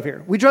 we drove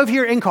here. We drove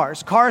here in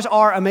cars. Cars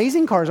are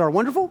amazing. Cars are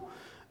wonderful.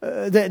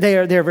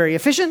 They're very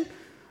efficient.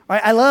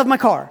 Right? I love my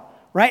car,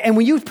 right? And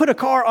when you put a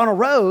car on a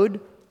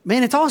road,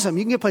 man, it's awesome.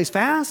 You can get places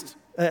fast.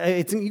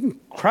 You can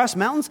cross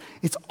mountains.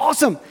 It's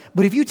awesome.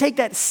 But if you take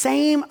that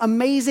same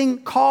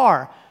amazing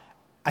car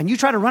and you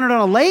try to run it on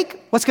a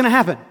lake, what's going to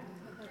happen?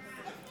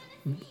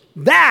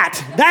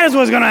 That is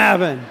what's going to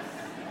happen.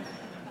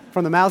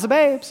 From the mouths of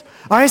babes.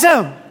 All right,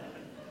 so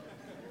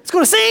it's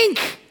going to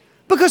sink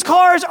because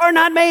cars are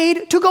not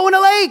made to go in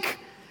a lake.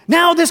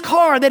 Now this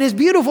car that is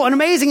beautiful and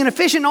amazing and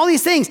efficient and all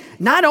these things,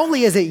 not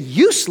only is it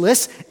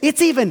useless,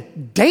 it's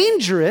even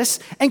dangerous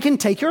and can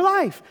take your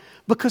life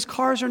because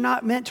cars are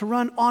not meant to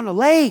run on a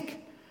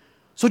lake.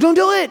 So don't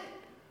do it.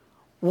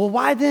 Well,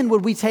 why then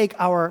would we take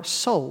our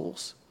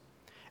souls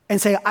and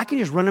say, I can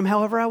just run them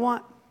however I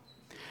want?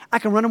 I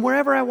can run them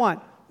wherever I want.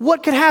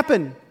 What could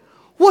happen?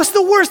 What's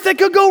the worst that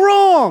could go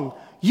wrong?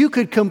 You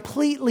could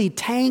completely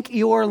tank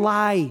your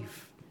life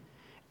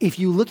if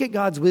you look at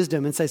God's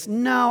wisdom and says,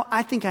 no,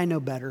 I think I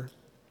know better.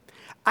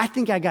 I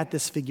think I got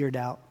this figured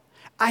out.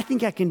 I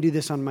think I can do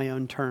this on my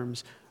own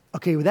terms.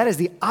 Okay, well, that is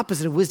the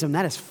opposite of wisdom.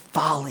 That is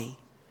folly.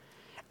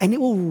 And it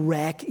will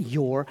wreck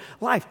your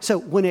life. So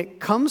when it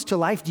comes to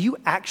life, do you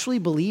actually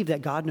believe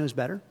that God knows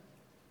better?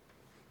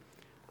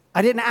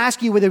 I didn't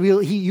ask you whether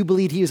you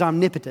believed he is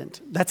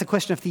omnipotent. That's a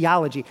question of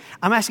theology.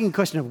 I'm asking a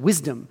question of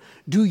wisdom.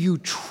 Do you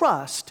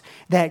trust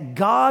that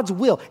God's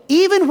will,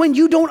 even when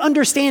you don't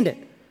understand it,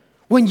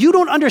 when you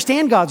don't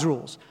understand God's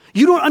rules,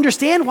 you don't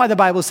understand why the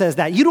Bible says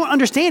that. You don't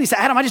understand. You say,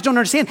 Adam, I just don't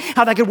understand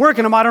how that could work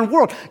in a modern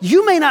world.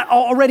 You may not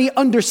already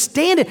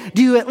understand it.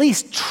 Do you at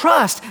least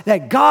trust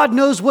that God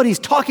knows what he's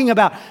talking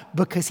about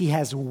because he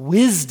has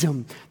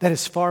wisdom that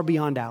is far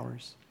beyond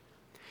ours?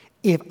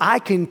 If I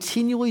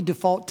continually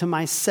default to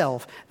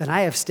myself, then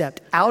I have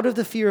stepped out of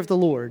the fear of the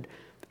Lord,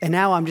 and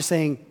now I'm just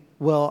saying,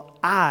 well,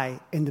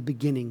 I am the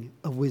beginning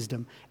of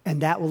wisdom,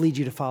 and that will lead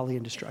you to folly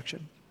and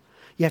destruction.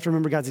 You have to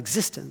remember God's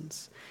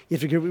existence. You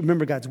have to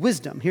remember God's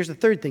wisdom. Here's the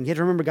third thing. You have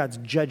to remember God's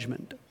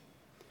judgment.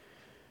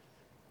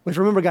 We have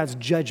to remember God's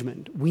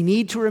judgment. We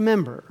need to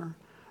remember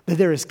that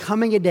there is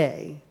coming a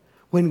day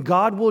when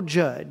God will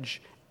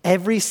judge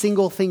every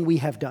single thing we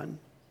have done.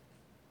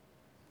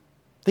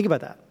 Think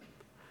about that.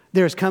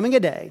 There's coming a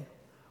day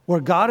where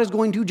God is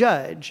going to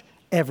judge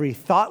every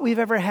thought we've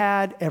ever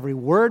had, every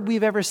word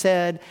we've ever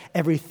said,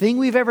 everything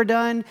we've ever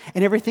done,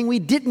 and everything we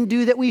didn't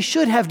do that we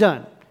should have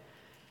done.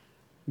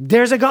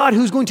 There's a God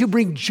who's going to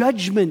bring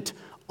judgment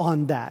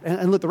on that.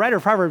 And look, the writer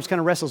of Proverbs kind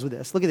of wrestles with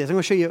this. Look at this. I'm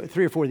going to show you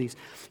 3 or 4 of these.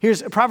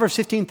 Here's Proverbs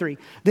 15:3.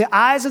 The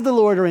eyes of the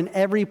Lord are in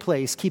every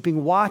place,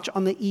 keeping watch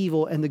on the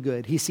evil and the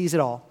good. He sees it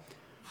all.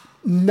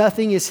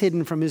 Nothing is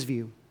hidden from his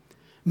view.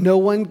 No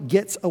one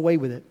gets away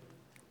with it.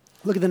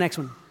 Look at the next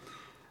one.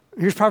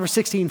 Here's Proverbs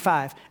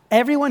 16:5.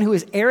 Everyone who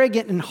is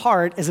arrogant in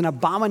heart is an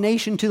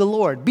abomination to the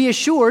Lord. Be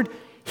assured,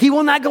 he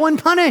will not go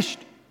unpunished.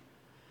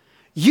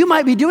 You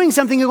might be doing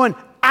something and going,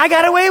 I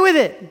got away with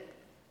it.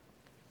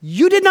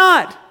 You did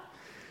not.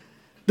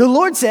 The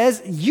Lord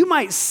says, you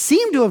might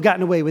seem to have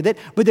gotten away with it,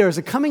 but there is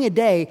coming a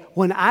day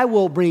when I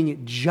will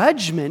bring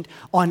judgment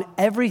on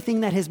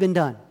everything that has been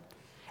done.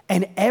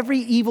 And every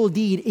evil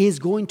deed is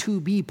going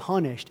to be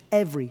punished.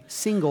 Every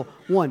single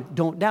one.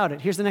 Don't doubt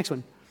it. Here's the next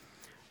one.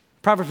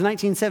 Proverbs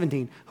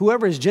 19:17.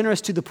 Whoever is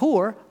generous to the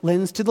poor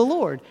lends to the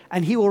Lord,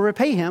 and he will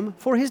repay him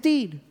for his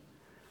deed.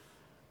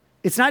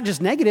 It's not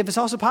just negative, it's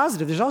also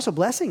positive. There's also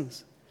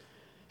blessings.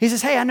 He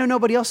says, hey, I know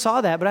nobody else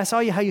saw that, but I saw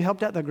you how you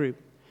helped out that group,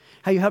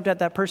 how you helped out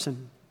that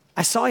person.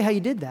 I saw how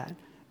you did that.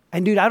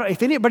 And dude,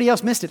 if anybody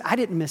else missed it, I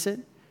didn't miss it.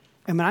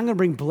 And I'm going to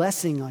bring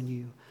blessing on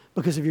you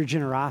because of your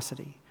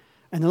generosity.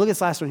 And then look at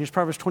this last one. Here's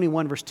Proverbs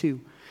 21:2.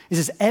 It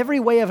says, every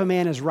way of a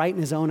man is right in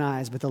his own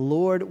eyes, but the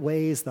Lord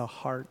weighs the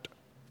heart.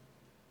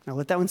 Now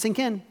let that one sink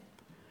in.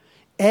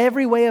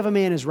 Every way of a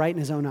man is right in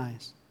his own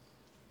eyes.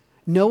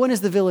 No one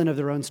is the villain of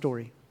their own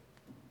story.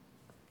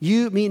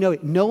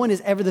 No one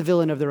is ever the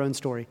villain of their own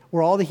story.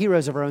 We're all the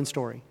heroes of our own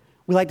story.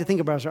 We like to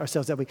think about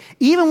ourselves that way.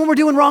 Even when we're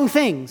doing wrong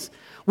things,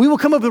 we will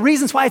come up with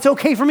reasons why it's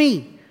okay for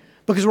me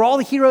because we're all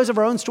the heroes of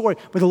our own story.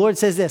 But the Lord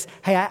says this,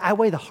 hey, I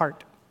weigh the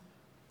heart.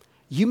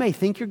 You may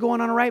think you're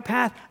going on a right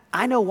path.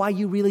 I know why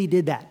you really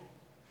did that.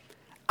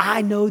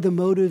 I know the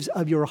motives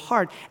of your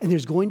heart, and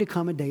there's going to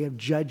come a day of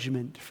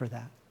judgment for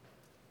that.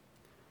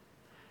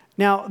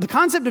 Now, the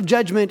concept of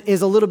judgment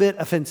is a little bit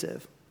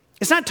offensive.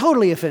 It's not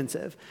totally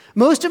offensive.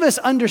 Most of us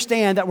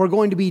understand that we're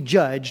going to be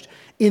judged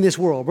in this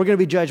world. We're going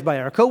to be judged by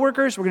our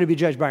coworkers. We're going to be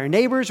judged by our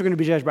neighbors. We're going to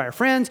be judged by our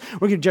friends.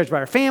 We're going to be judged by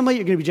our family.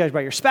 You're going to be judged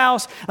by your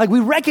spouse. Like, we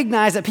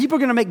recognize that people are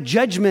going to make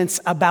judgments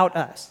about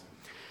us.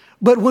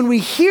 But when we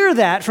hear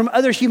that from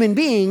other human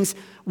beings,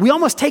 we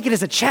almost take it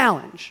as a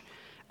challenge.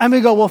 And we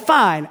go, well,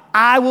 fine,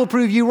 I will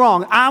prove you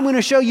wrong. I'm going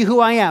to show you who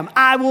I am.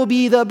 I will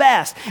be the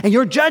best. And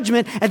your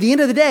judgment at the end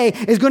of the day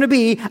is going to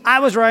be, I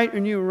was right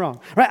and you were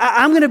wrong. Right?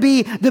 I'm going to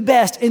be the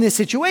best in this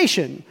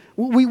situation.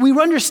 We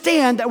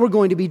understand that we're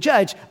going to be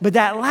judged, but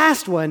that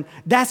last one,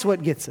 that's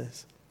what gets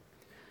us.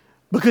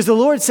 Because the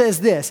Lord says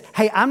this,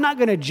 hey, I'm not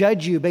going to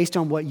judge you based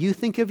on what you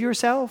think of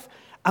yourself.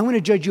 I'm going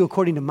to judge you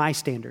according to my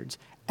standards.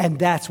 And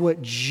that's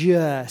what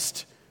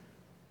just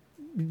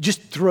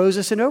throws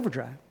us in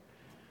overdrive.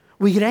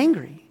 We get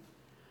angry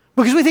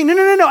because we think,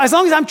 no. As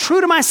long as I'm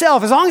true to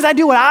myself, as long as I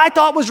do what I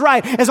thought was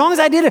right, as long as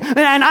I did it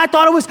and I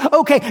thought it was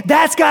okay,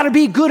 that's got to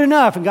be good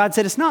enough. And God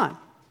said it's not.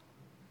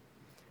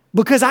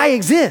 Because I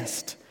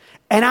exist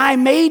and I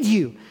made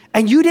you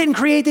and you didn't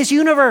create this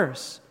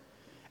universe.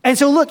 And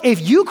so look,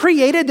 if you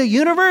created the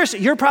universe,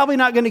 you're probably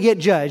not going to get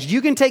judged.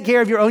 You can take care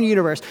of your own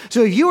universe.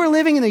 So if you are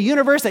living in the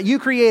universe that you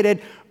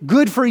created,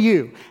 good for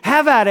you.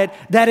 Have at it.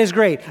 That is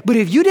great. But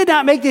if you did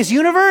not make this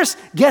universe,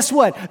 guess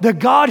what? The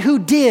God who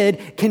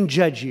did can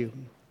judge you.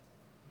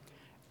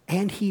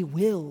 And he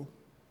will.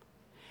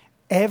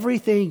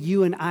 Everything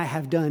you and I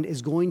have done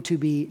is going to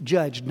be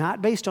judged,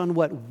 not based on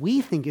what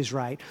we think is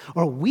right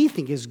or we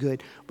think is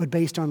good, but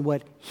based on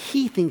what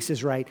he thinks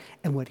is right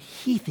and what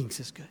he thinks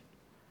is good.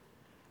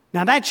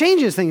 Now that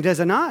changes things,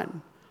 does it not?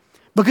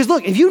 Because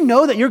look, if you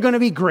know that you're going to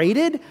be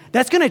graded,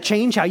 that's going to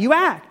change how you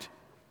act.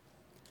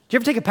 Do you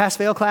ever take a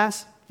pass-fail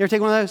class? You ever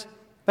take one of those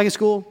back in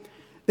school?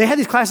 They had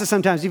these classes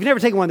sometimes. If you've never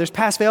taken one, there's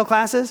pass-fail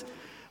classes.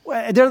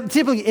 They're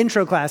typically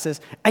intro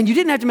classes, and you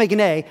didn't have to make an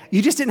A.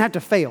 You just didn't have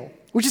to fail,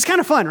 which is kind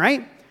of fun,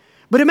 right?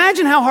 But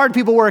imagine how hard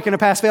people work in a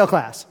pass-fail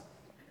class.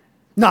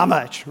 Not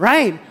much,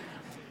 right?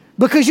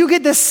 Because you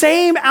get the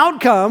same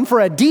outcome for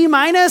a D-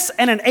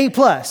 and an A+.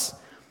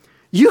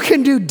 You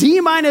can do D-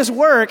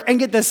 work and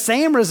get the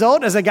same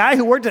result as a guy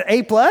who worked at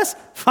A+?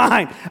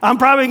 Fine. I'm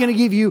probably going to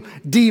give you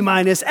D-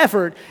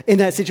 effort in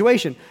that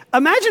situation.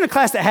 Imagine a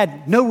class that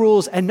had no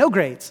rules and no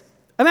grades.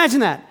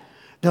 Imagine that.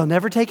 They'll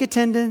never take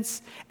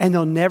attendance and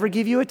they'll never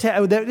give you a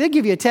test. They'll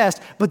give you a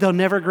test, but they'll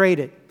never grade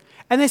it.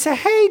 And they say,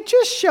 hey,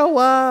 just show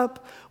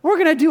up. We're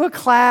going to do a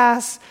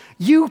class.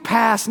 You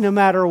pass no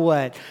matter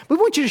what. We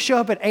want you to show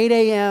up at 8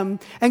 a.m.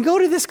 and go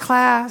to this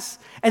class.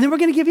 And then we're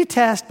going to give you a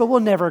test, but we'll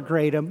never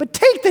grade them. But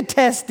take the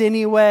test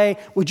anyway.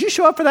 Would you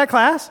show up for that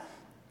class?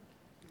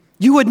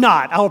 You would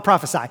not. I will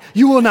prophesy.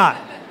 You will not.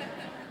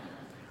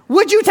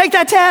 Would you take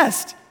that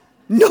test?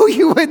 No,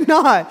 you would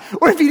not.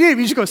 Or if you did,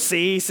 you just go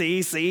C.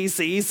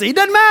 It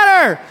doesn't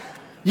matter.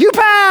 You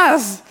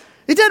pass.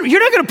 You're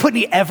not going to put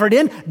any effort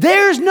in.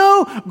 There's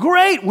no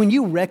grade. When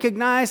you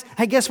recognize,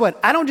 hey, guess what?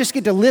 I don't just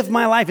get to live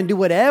my life and do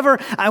whatever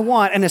I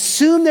want and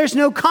assume there's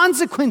no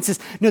consequences.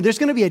 No, there's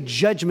going to be a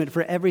judgment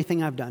for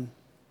everything I've done.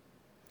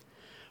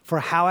 For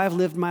how I've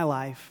lived my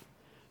life,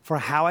 for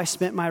how I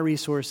spent my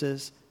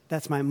resources.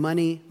 That's my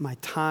money, my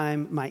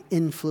time, my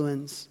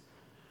influence.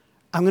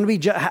 I'm going to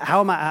be, how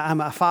am I?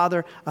 I'm a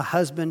father, a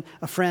husband,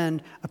 a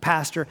friend, a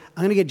pastor.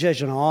 I'm going to get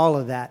judged on all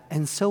of that,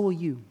 and so will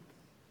you.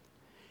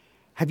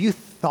 Have you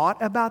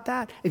thought about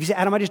that? If you say,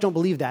 Adam, I just don't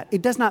believe that.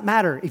 It does not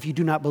matter if you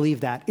do not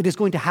believe that. It is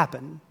going to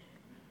happen.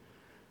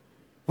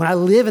 When I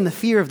live in the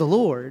fear of the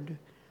Lord,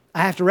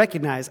 I have to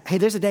recognize, hey,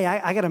 there's a day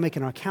I got to make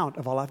an account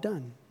of all I've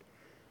done.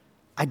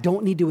 I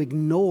don't need to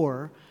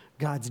ignore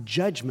God's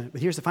judgment.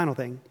 But here's the final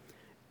thing.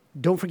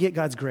 Don't forget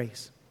God's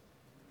grace.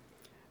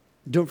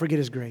 Don't forget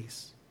his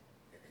grace.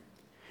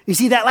 You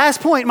see, that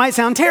last point might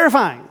sound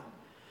terrifying.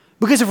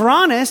 Because if we're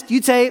honest,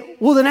 you'd say,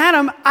 well, then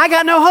Adam, I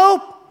got no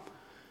hope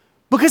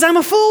because I'm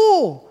a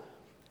fool.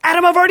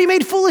 Adam, I've already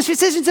made foolish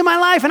decisions in my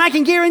life, and I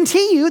can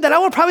guarantee you that I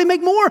will probably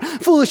make more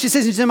foolish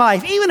decisions in my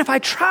life. Even if I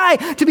try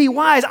to be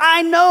wise,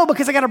 I know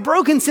because I got a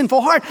broken,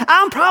 sinful heart,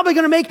 I'm probably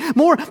going to make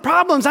more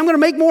problems. I'm going to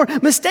make more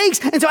mistakes.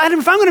 And so, Adam,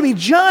 if I'm going to be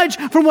judged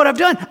from what I've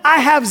done,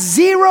 I have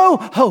zero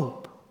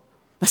hope.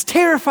 That's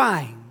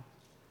terrifying.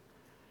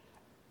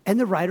 And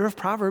the writer of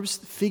Proverbs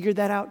figured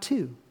that out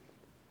too.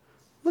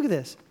 Look at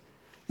this.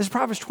 This is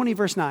Proverbs 20,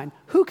 verse 9.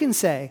 Who can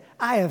say,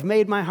 I have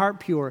made my heart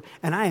pure,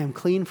 and I am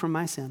clean from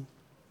my sin?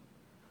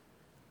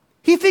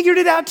 He figured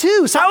it out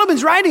too.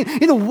 Solomon's writing,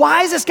 the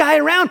wisest guy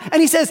around,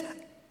 and he says,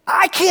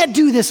 I can't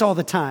do this all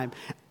the time.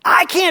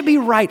 I can't be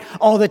right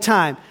all the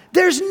time.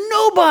 There's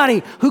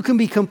nobody who can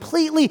be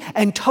completely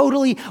and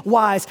totally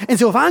wise. And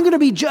so if I'm going to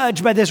be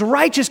judged by this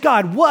righteous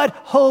God, what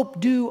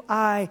hope do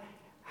I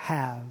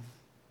have?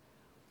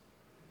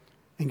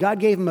 And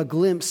God gave him a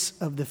glimpse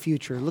of the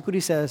future. Look what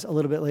he says a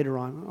little bit later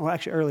on, or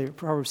actually earlier,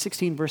 Proverbs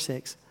 16, verse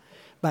 6.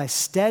 By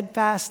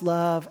steadfast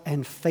love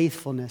and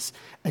faithfulness,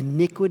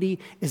 iniquity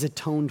is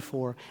atoned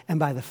for. And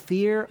by the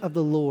fear of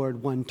the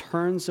Lord, one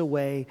turns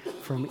away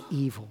from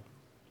evil.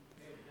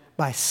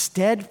 By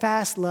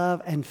steadfast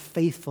love and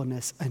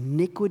faithfulness,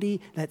 iniquity,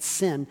 that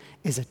sin,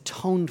 is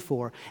atoned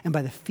for. And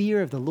by the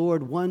fear of the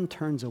Lord, one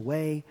turns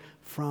away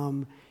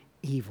from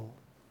evil.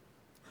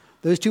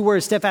 Those two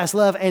words, steadfast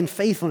love and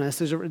faithfulness,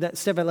 that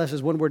steadfast love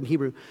is one word in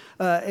Hebrew.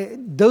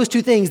 Those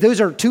two things,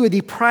 those are two of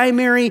the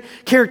primary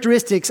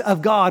characteristics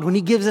of God when he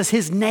gives us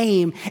his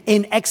name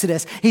in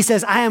Exodus. He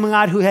says, I am a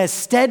God who has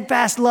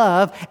steadfast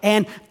love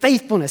and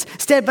faithfulness.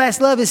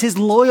 Steadfast love is his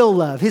loyal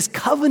love, his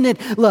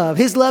covenant love,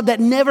 his love that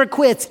never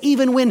quits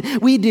even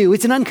when we do.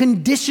 It's an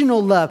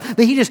unconditional love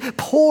that he just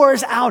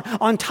pours out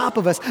on top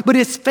of us. But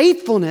his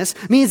faithfulness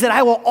means that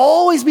I will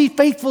always be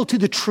faithful to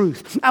the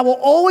truth. I will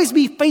always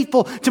be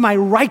faithful to my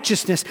righteousness,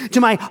 to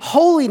my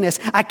holiness.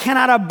 I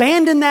cannot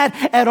abandon that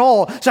at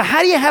all. So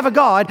how do you have a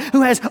God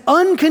who has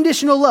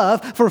unconditional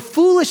love for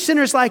foolish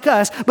sinners like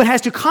us, but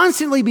has to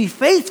constantly be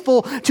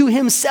faithful to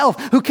himself,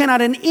 who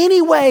cannot in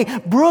any way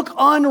brook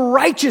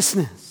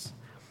unrighteousness?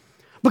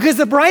 Because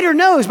the writer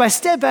knows by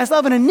steadfast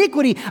love and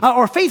iniquity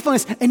or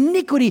faithfulness,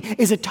 iniquity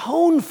is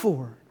atoned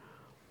for.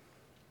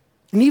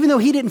 And even though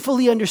he didn't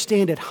fully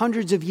understand it,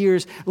 hundreds of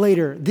years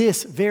later,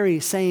 this very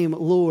same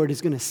Lord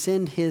is going to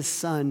send his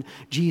son,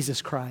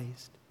 Jesus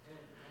Christ.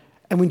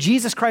 And when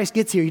Jesus Christ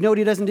gets here, you know what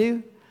he doesn't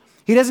do?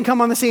 He doesn't come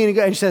on the scene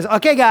and says,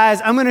 okay,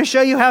 guys, I'm going to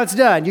show you how it's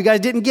done. You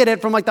guys didn't get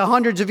it from like the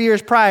hundreds of years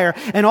prior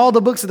and all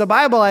the books of the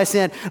Bible I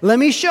sent. Let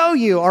me show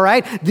you, all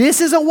right? This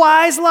is a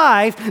wise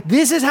life.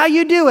 This is how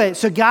you do it.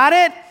 So got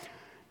it?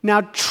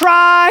 Now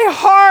try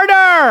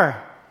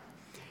harder.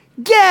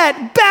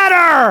 Get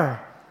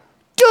better.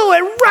 Do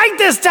it right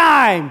this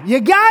time.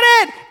 You got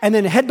it? And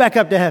then head back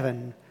up to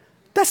heaven.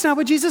 That's not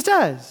what Jesus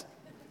does.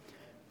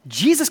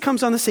 Jesus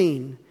comes on the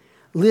scene,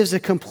 lives a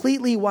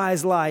completely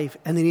wise life,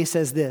 and then he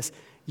says this,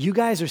 you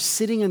guys are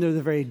sitting under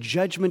the very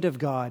judgment of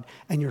God,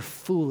 and you're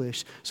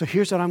foolish. So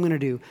here's what I'm going to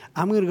do.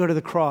 I'm going to go to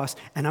the cross,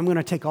 and I'm going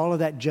to take all of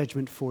that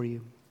judgment for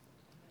you.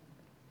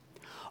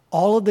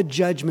 All of the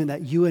judgment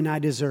that you and I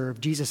deserve,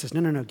 Jesus says,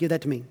 no, give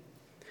that to me.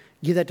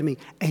 Give that to me.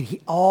 And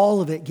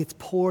all of it gets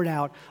poured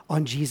out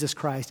on Jesus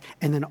Christ.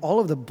 And then all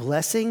of the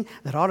blessing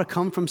that ought to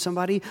come from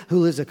somebody who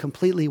lives a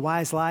completely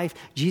wise life,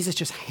 Jesus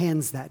just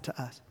hands that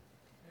to us.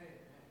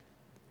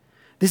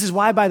 This is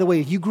why, by the way,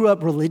 if you grew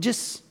up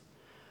religious,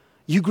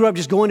 you grew up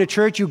just going to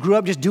church, you grew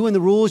up just doing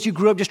the rules, you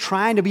grew up just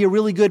trying to be a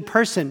really good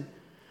person,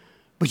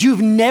 but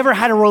you've never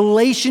had a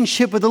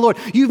relationship with the Lord.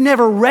 You've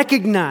never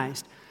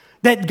recognized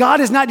that God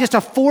is not just a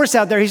force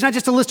out there. He's not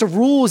just a list of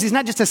rules. He's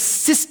not just a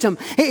system.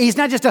 He's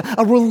not just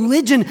a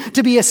religion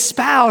to be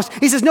espoused.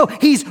 He says, no,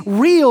 he's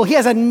real. He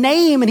has a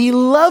name and he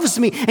loves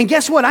me. And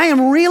guess what? I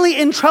am really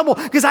in trouble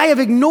because I have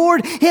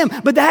ignored him.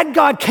 But that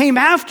God came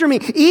after me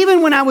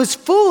even when I was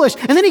foolish.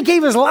 And then he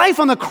gave his life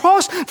on the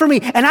cross for me.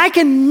 And I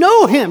can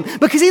know him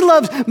because he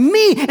loves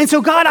me. And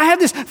so God, I have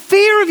this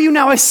fear of you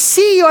now. I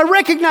see you. I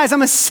recognize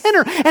I'm a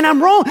sinner and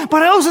I'm wrong.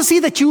 But I also see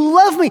that you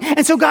love me.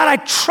 And so God, I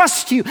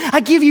trust you. I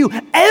give you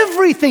everything.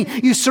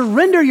 You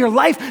surrender your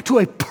life to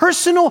a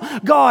personal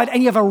God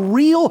and you have a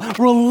real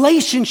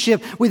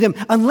relationship with him.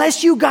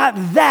 Unless you got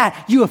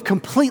that, you have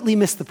completely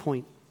missed the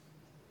point.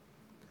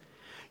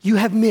 You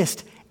have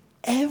missed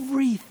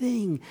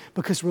everything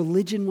because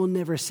religion will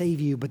never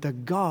save you, but the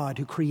God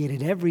who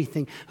created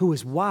everything, who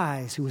is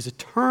wise, who is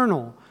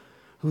eternal,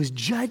 who is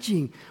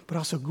judging, but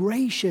also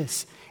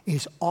gracious,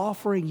 is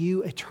offering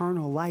you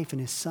eternal life in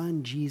his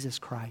son, Jesus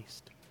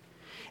Christ.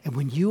 And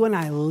when you and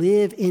I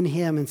live in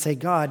him and say,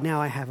 God,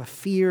 now I have a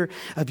fear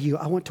of you.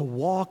 I want to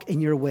walk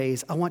in your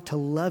ways. I want to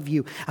love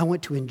you. I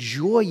want to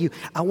enjoy you.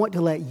 I want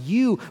to let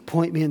you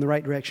point me in the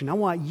right direction. I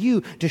want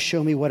you to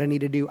show me what I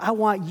need to do. I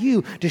want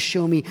you to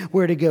show me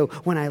where to go.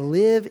 When I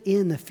live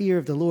in the fear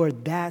of the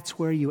Lord, that's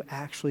where you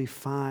actually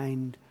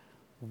find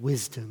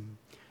wisdom.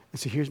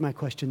 And so here's my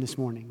question this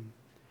morning.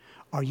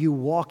 Are you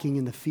walking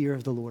in the fear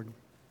of the Lord?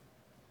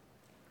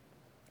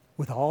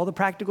 With all the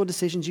practical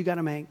decisions you got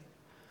to make,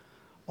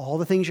 all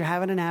the things you're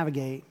having to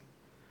navigate,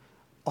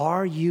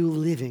 are you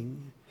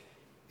living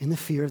in the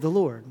fear of the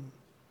Lord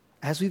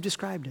as we've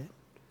described it?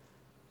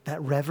 That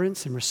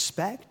reverence and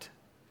respect,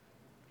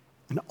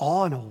 and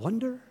awe and a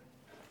wonder,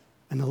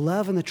 and the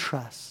love and the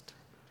trust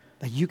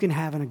that you can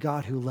have in a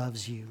God who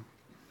loves you.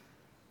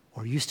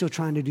 Or are you still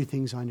trying to do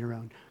things on your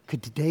own?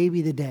 Could today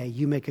be the day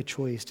you make a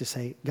choice to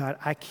say, God,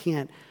 I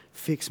can't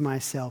fix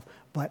myself,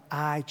 but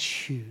I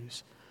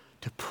choose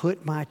to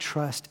put my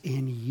trust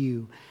in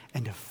you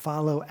and to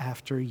follow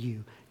after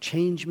you.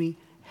 Change me,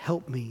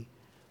 help me,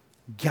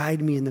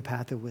 guide me in the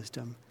path of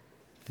wisdom.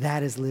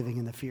 That is living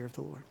in the fear of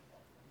the Lord.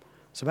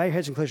 So bow your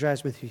heads and close your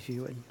eyes with me if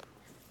you would.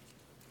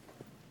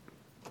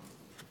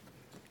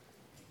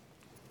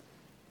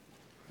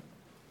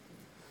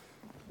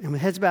 And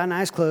with heads bowed and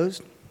eyes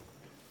closed,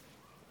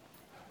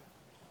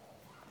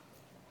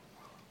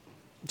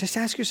 just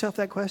ask yourself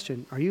that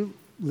question. Are you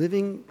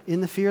living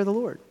in the fear of the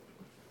Lord?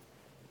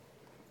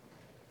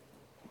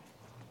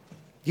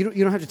 You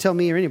don't have to tell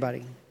me or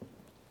anybody.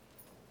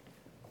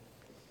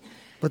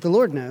 But the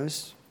Lord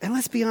knows. And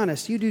let's be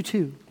honest, you do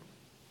too.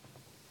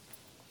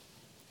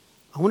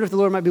 I wonder if the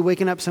Lord might be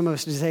waking up some of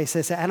us to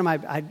say Adam,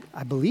 I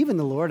believe in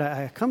the Lord.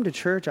 I come to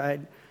church. I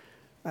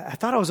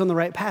thought I was on the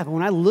right path. But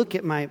when I look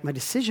at my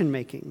decision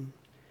making,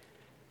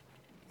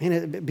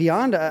 man,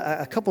 beyond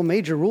a couple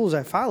major rules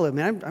I follow,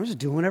 man, I'm just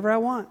doing whatever I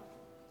want.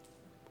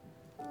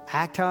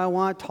 act how I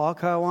want,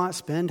 talk how I want,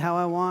 spend how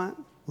I want,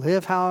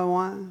 live how I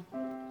want.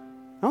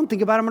 I don't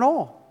think about them at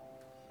all.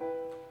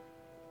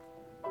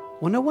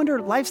 Well, no wonder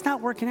life's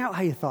not working out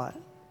how you thought.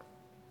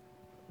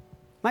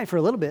 Might for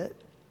a little bit,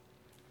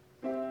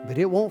 but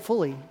it won't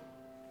fully.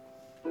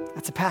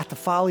 That's a path to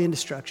folly and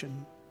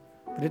destruction,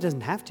 but it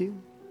doesn't have to.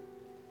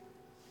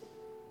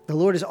 The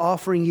Lord is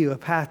offering you a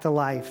path to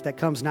life that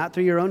comes not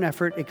through your own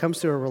effort. It comes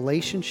through a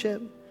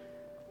relationship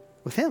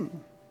with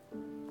Him.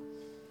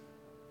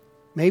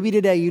 Maybe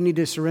today you need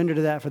to surrender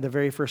to that for the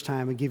very first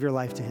time and give your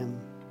life to Him.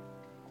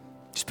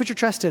 Just put your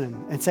trust in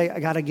Him and say, I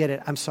got to get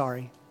it. I'm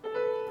sorry.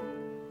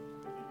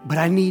 But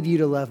I need you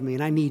to love me,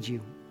 and I need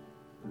you.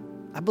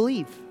 I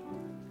believe.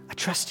 I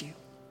trust you.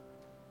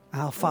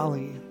 I'll follow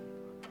you.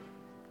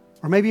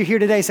 Or maybe you're here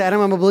today and say,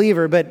 Adam, I'm a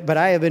believer, but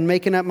I have been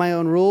making up my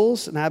own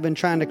rules, and I've been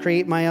trying to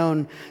create my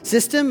own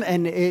system,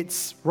 and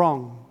it's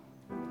wrong.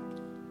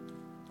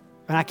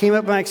 And I came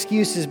up with my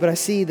excuses, but I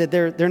see that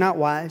they're not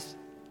wise.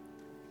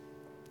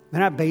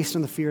 They're not based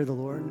on the fear of the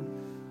Lord.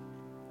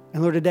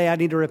 And Lord, today I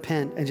need to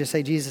repent and just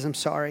say, Jesus, I'm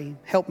sorry.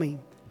 Help me.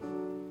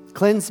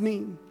 Cleanse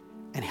me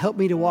and help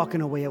me to walk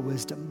in a way of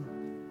wisdom.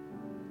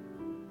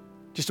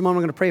 Just a moment,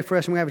 I'm going to pray for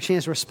us, and we're going to have a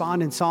chance to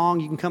respond in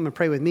song. You can come and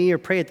pray with me or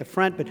pray at the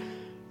front, but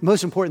the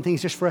most important thing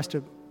is just for us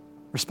to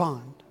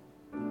respond.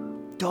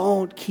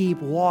 Don't keep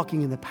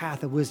walking in the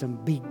path of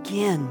wisdom.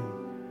 Begin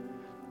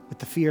with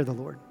the fear of the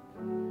Lord.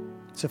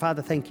 So,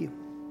 Father, thank you.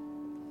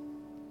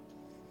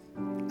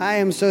 I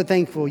am so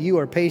thankful you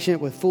are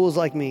patient with fools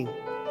like me.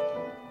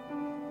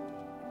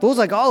 Fools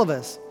like all of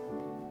us.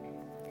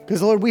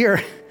 Because, Lord,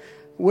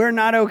 we're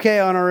not okay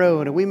on our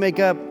own, and we make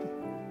up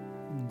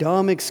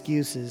dumb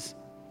excuses.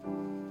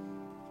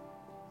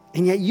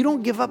 And yet you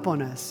don't give up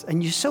on us,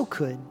 and you so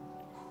could.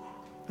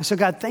 And so,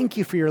 God, thank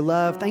you for your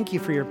love. Thank you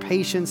for your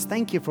patience.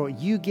 Thank you for what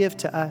you give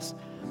to us.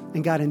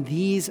 And God, in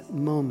these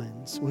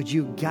moments, would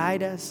you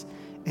guide us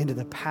into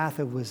the path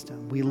of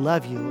wisdom? We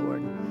love you,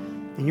 Lord.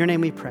 In your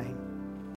name we pray.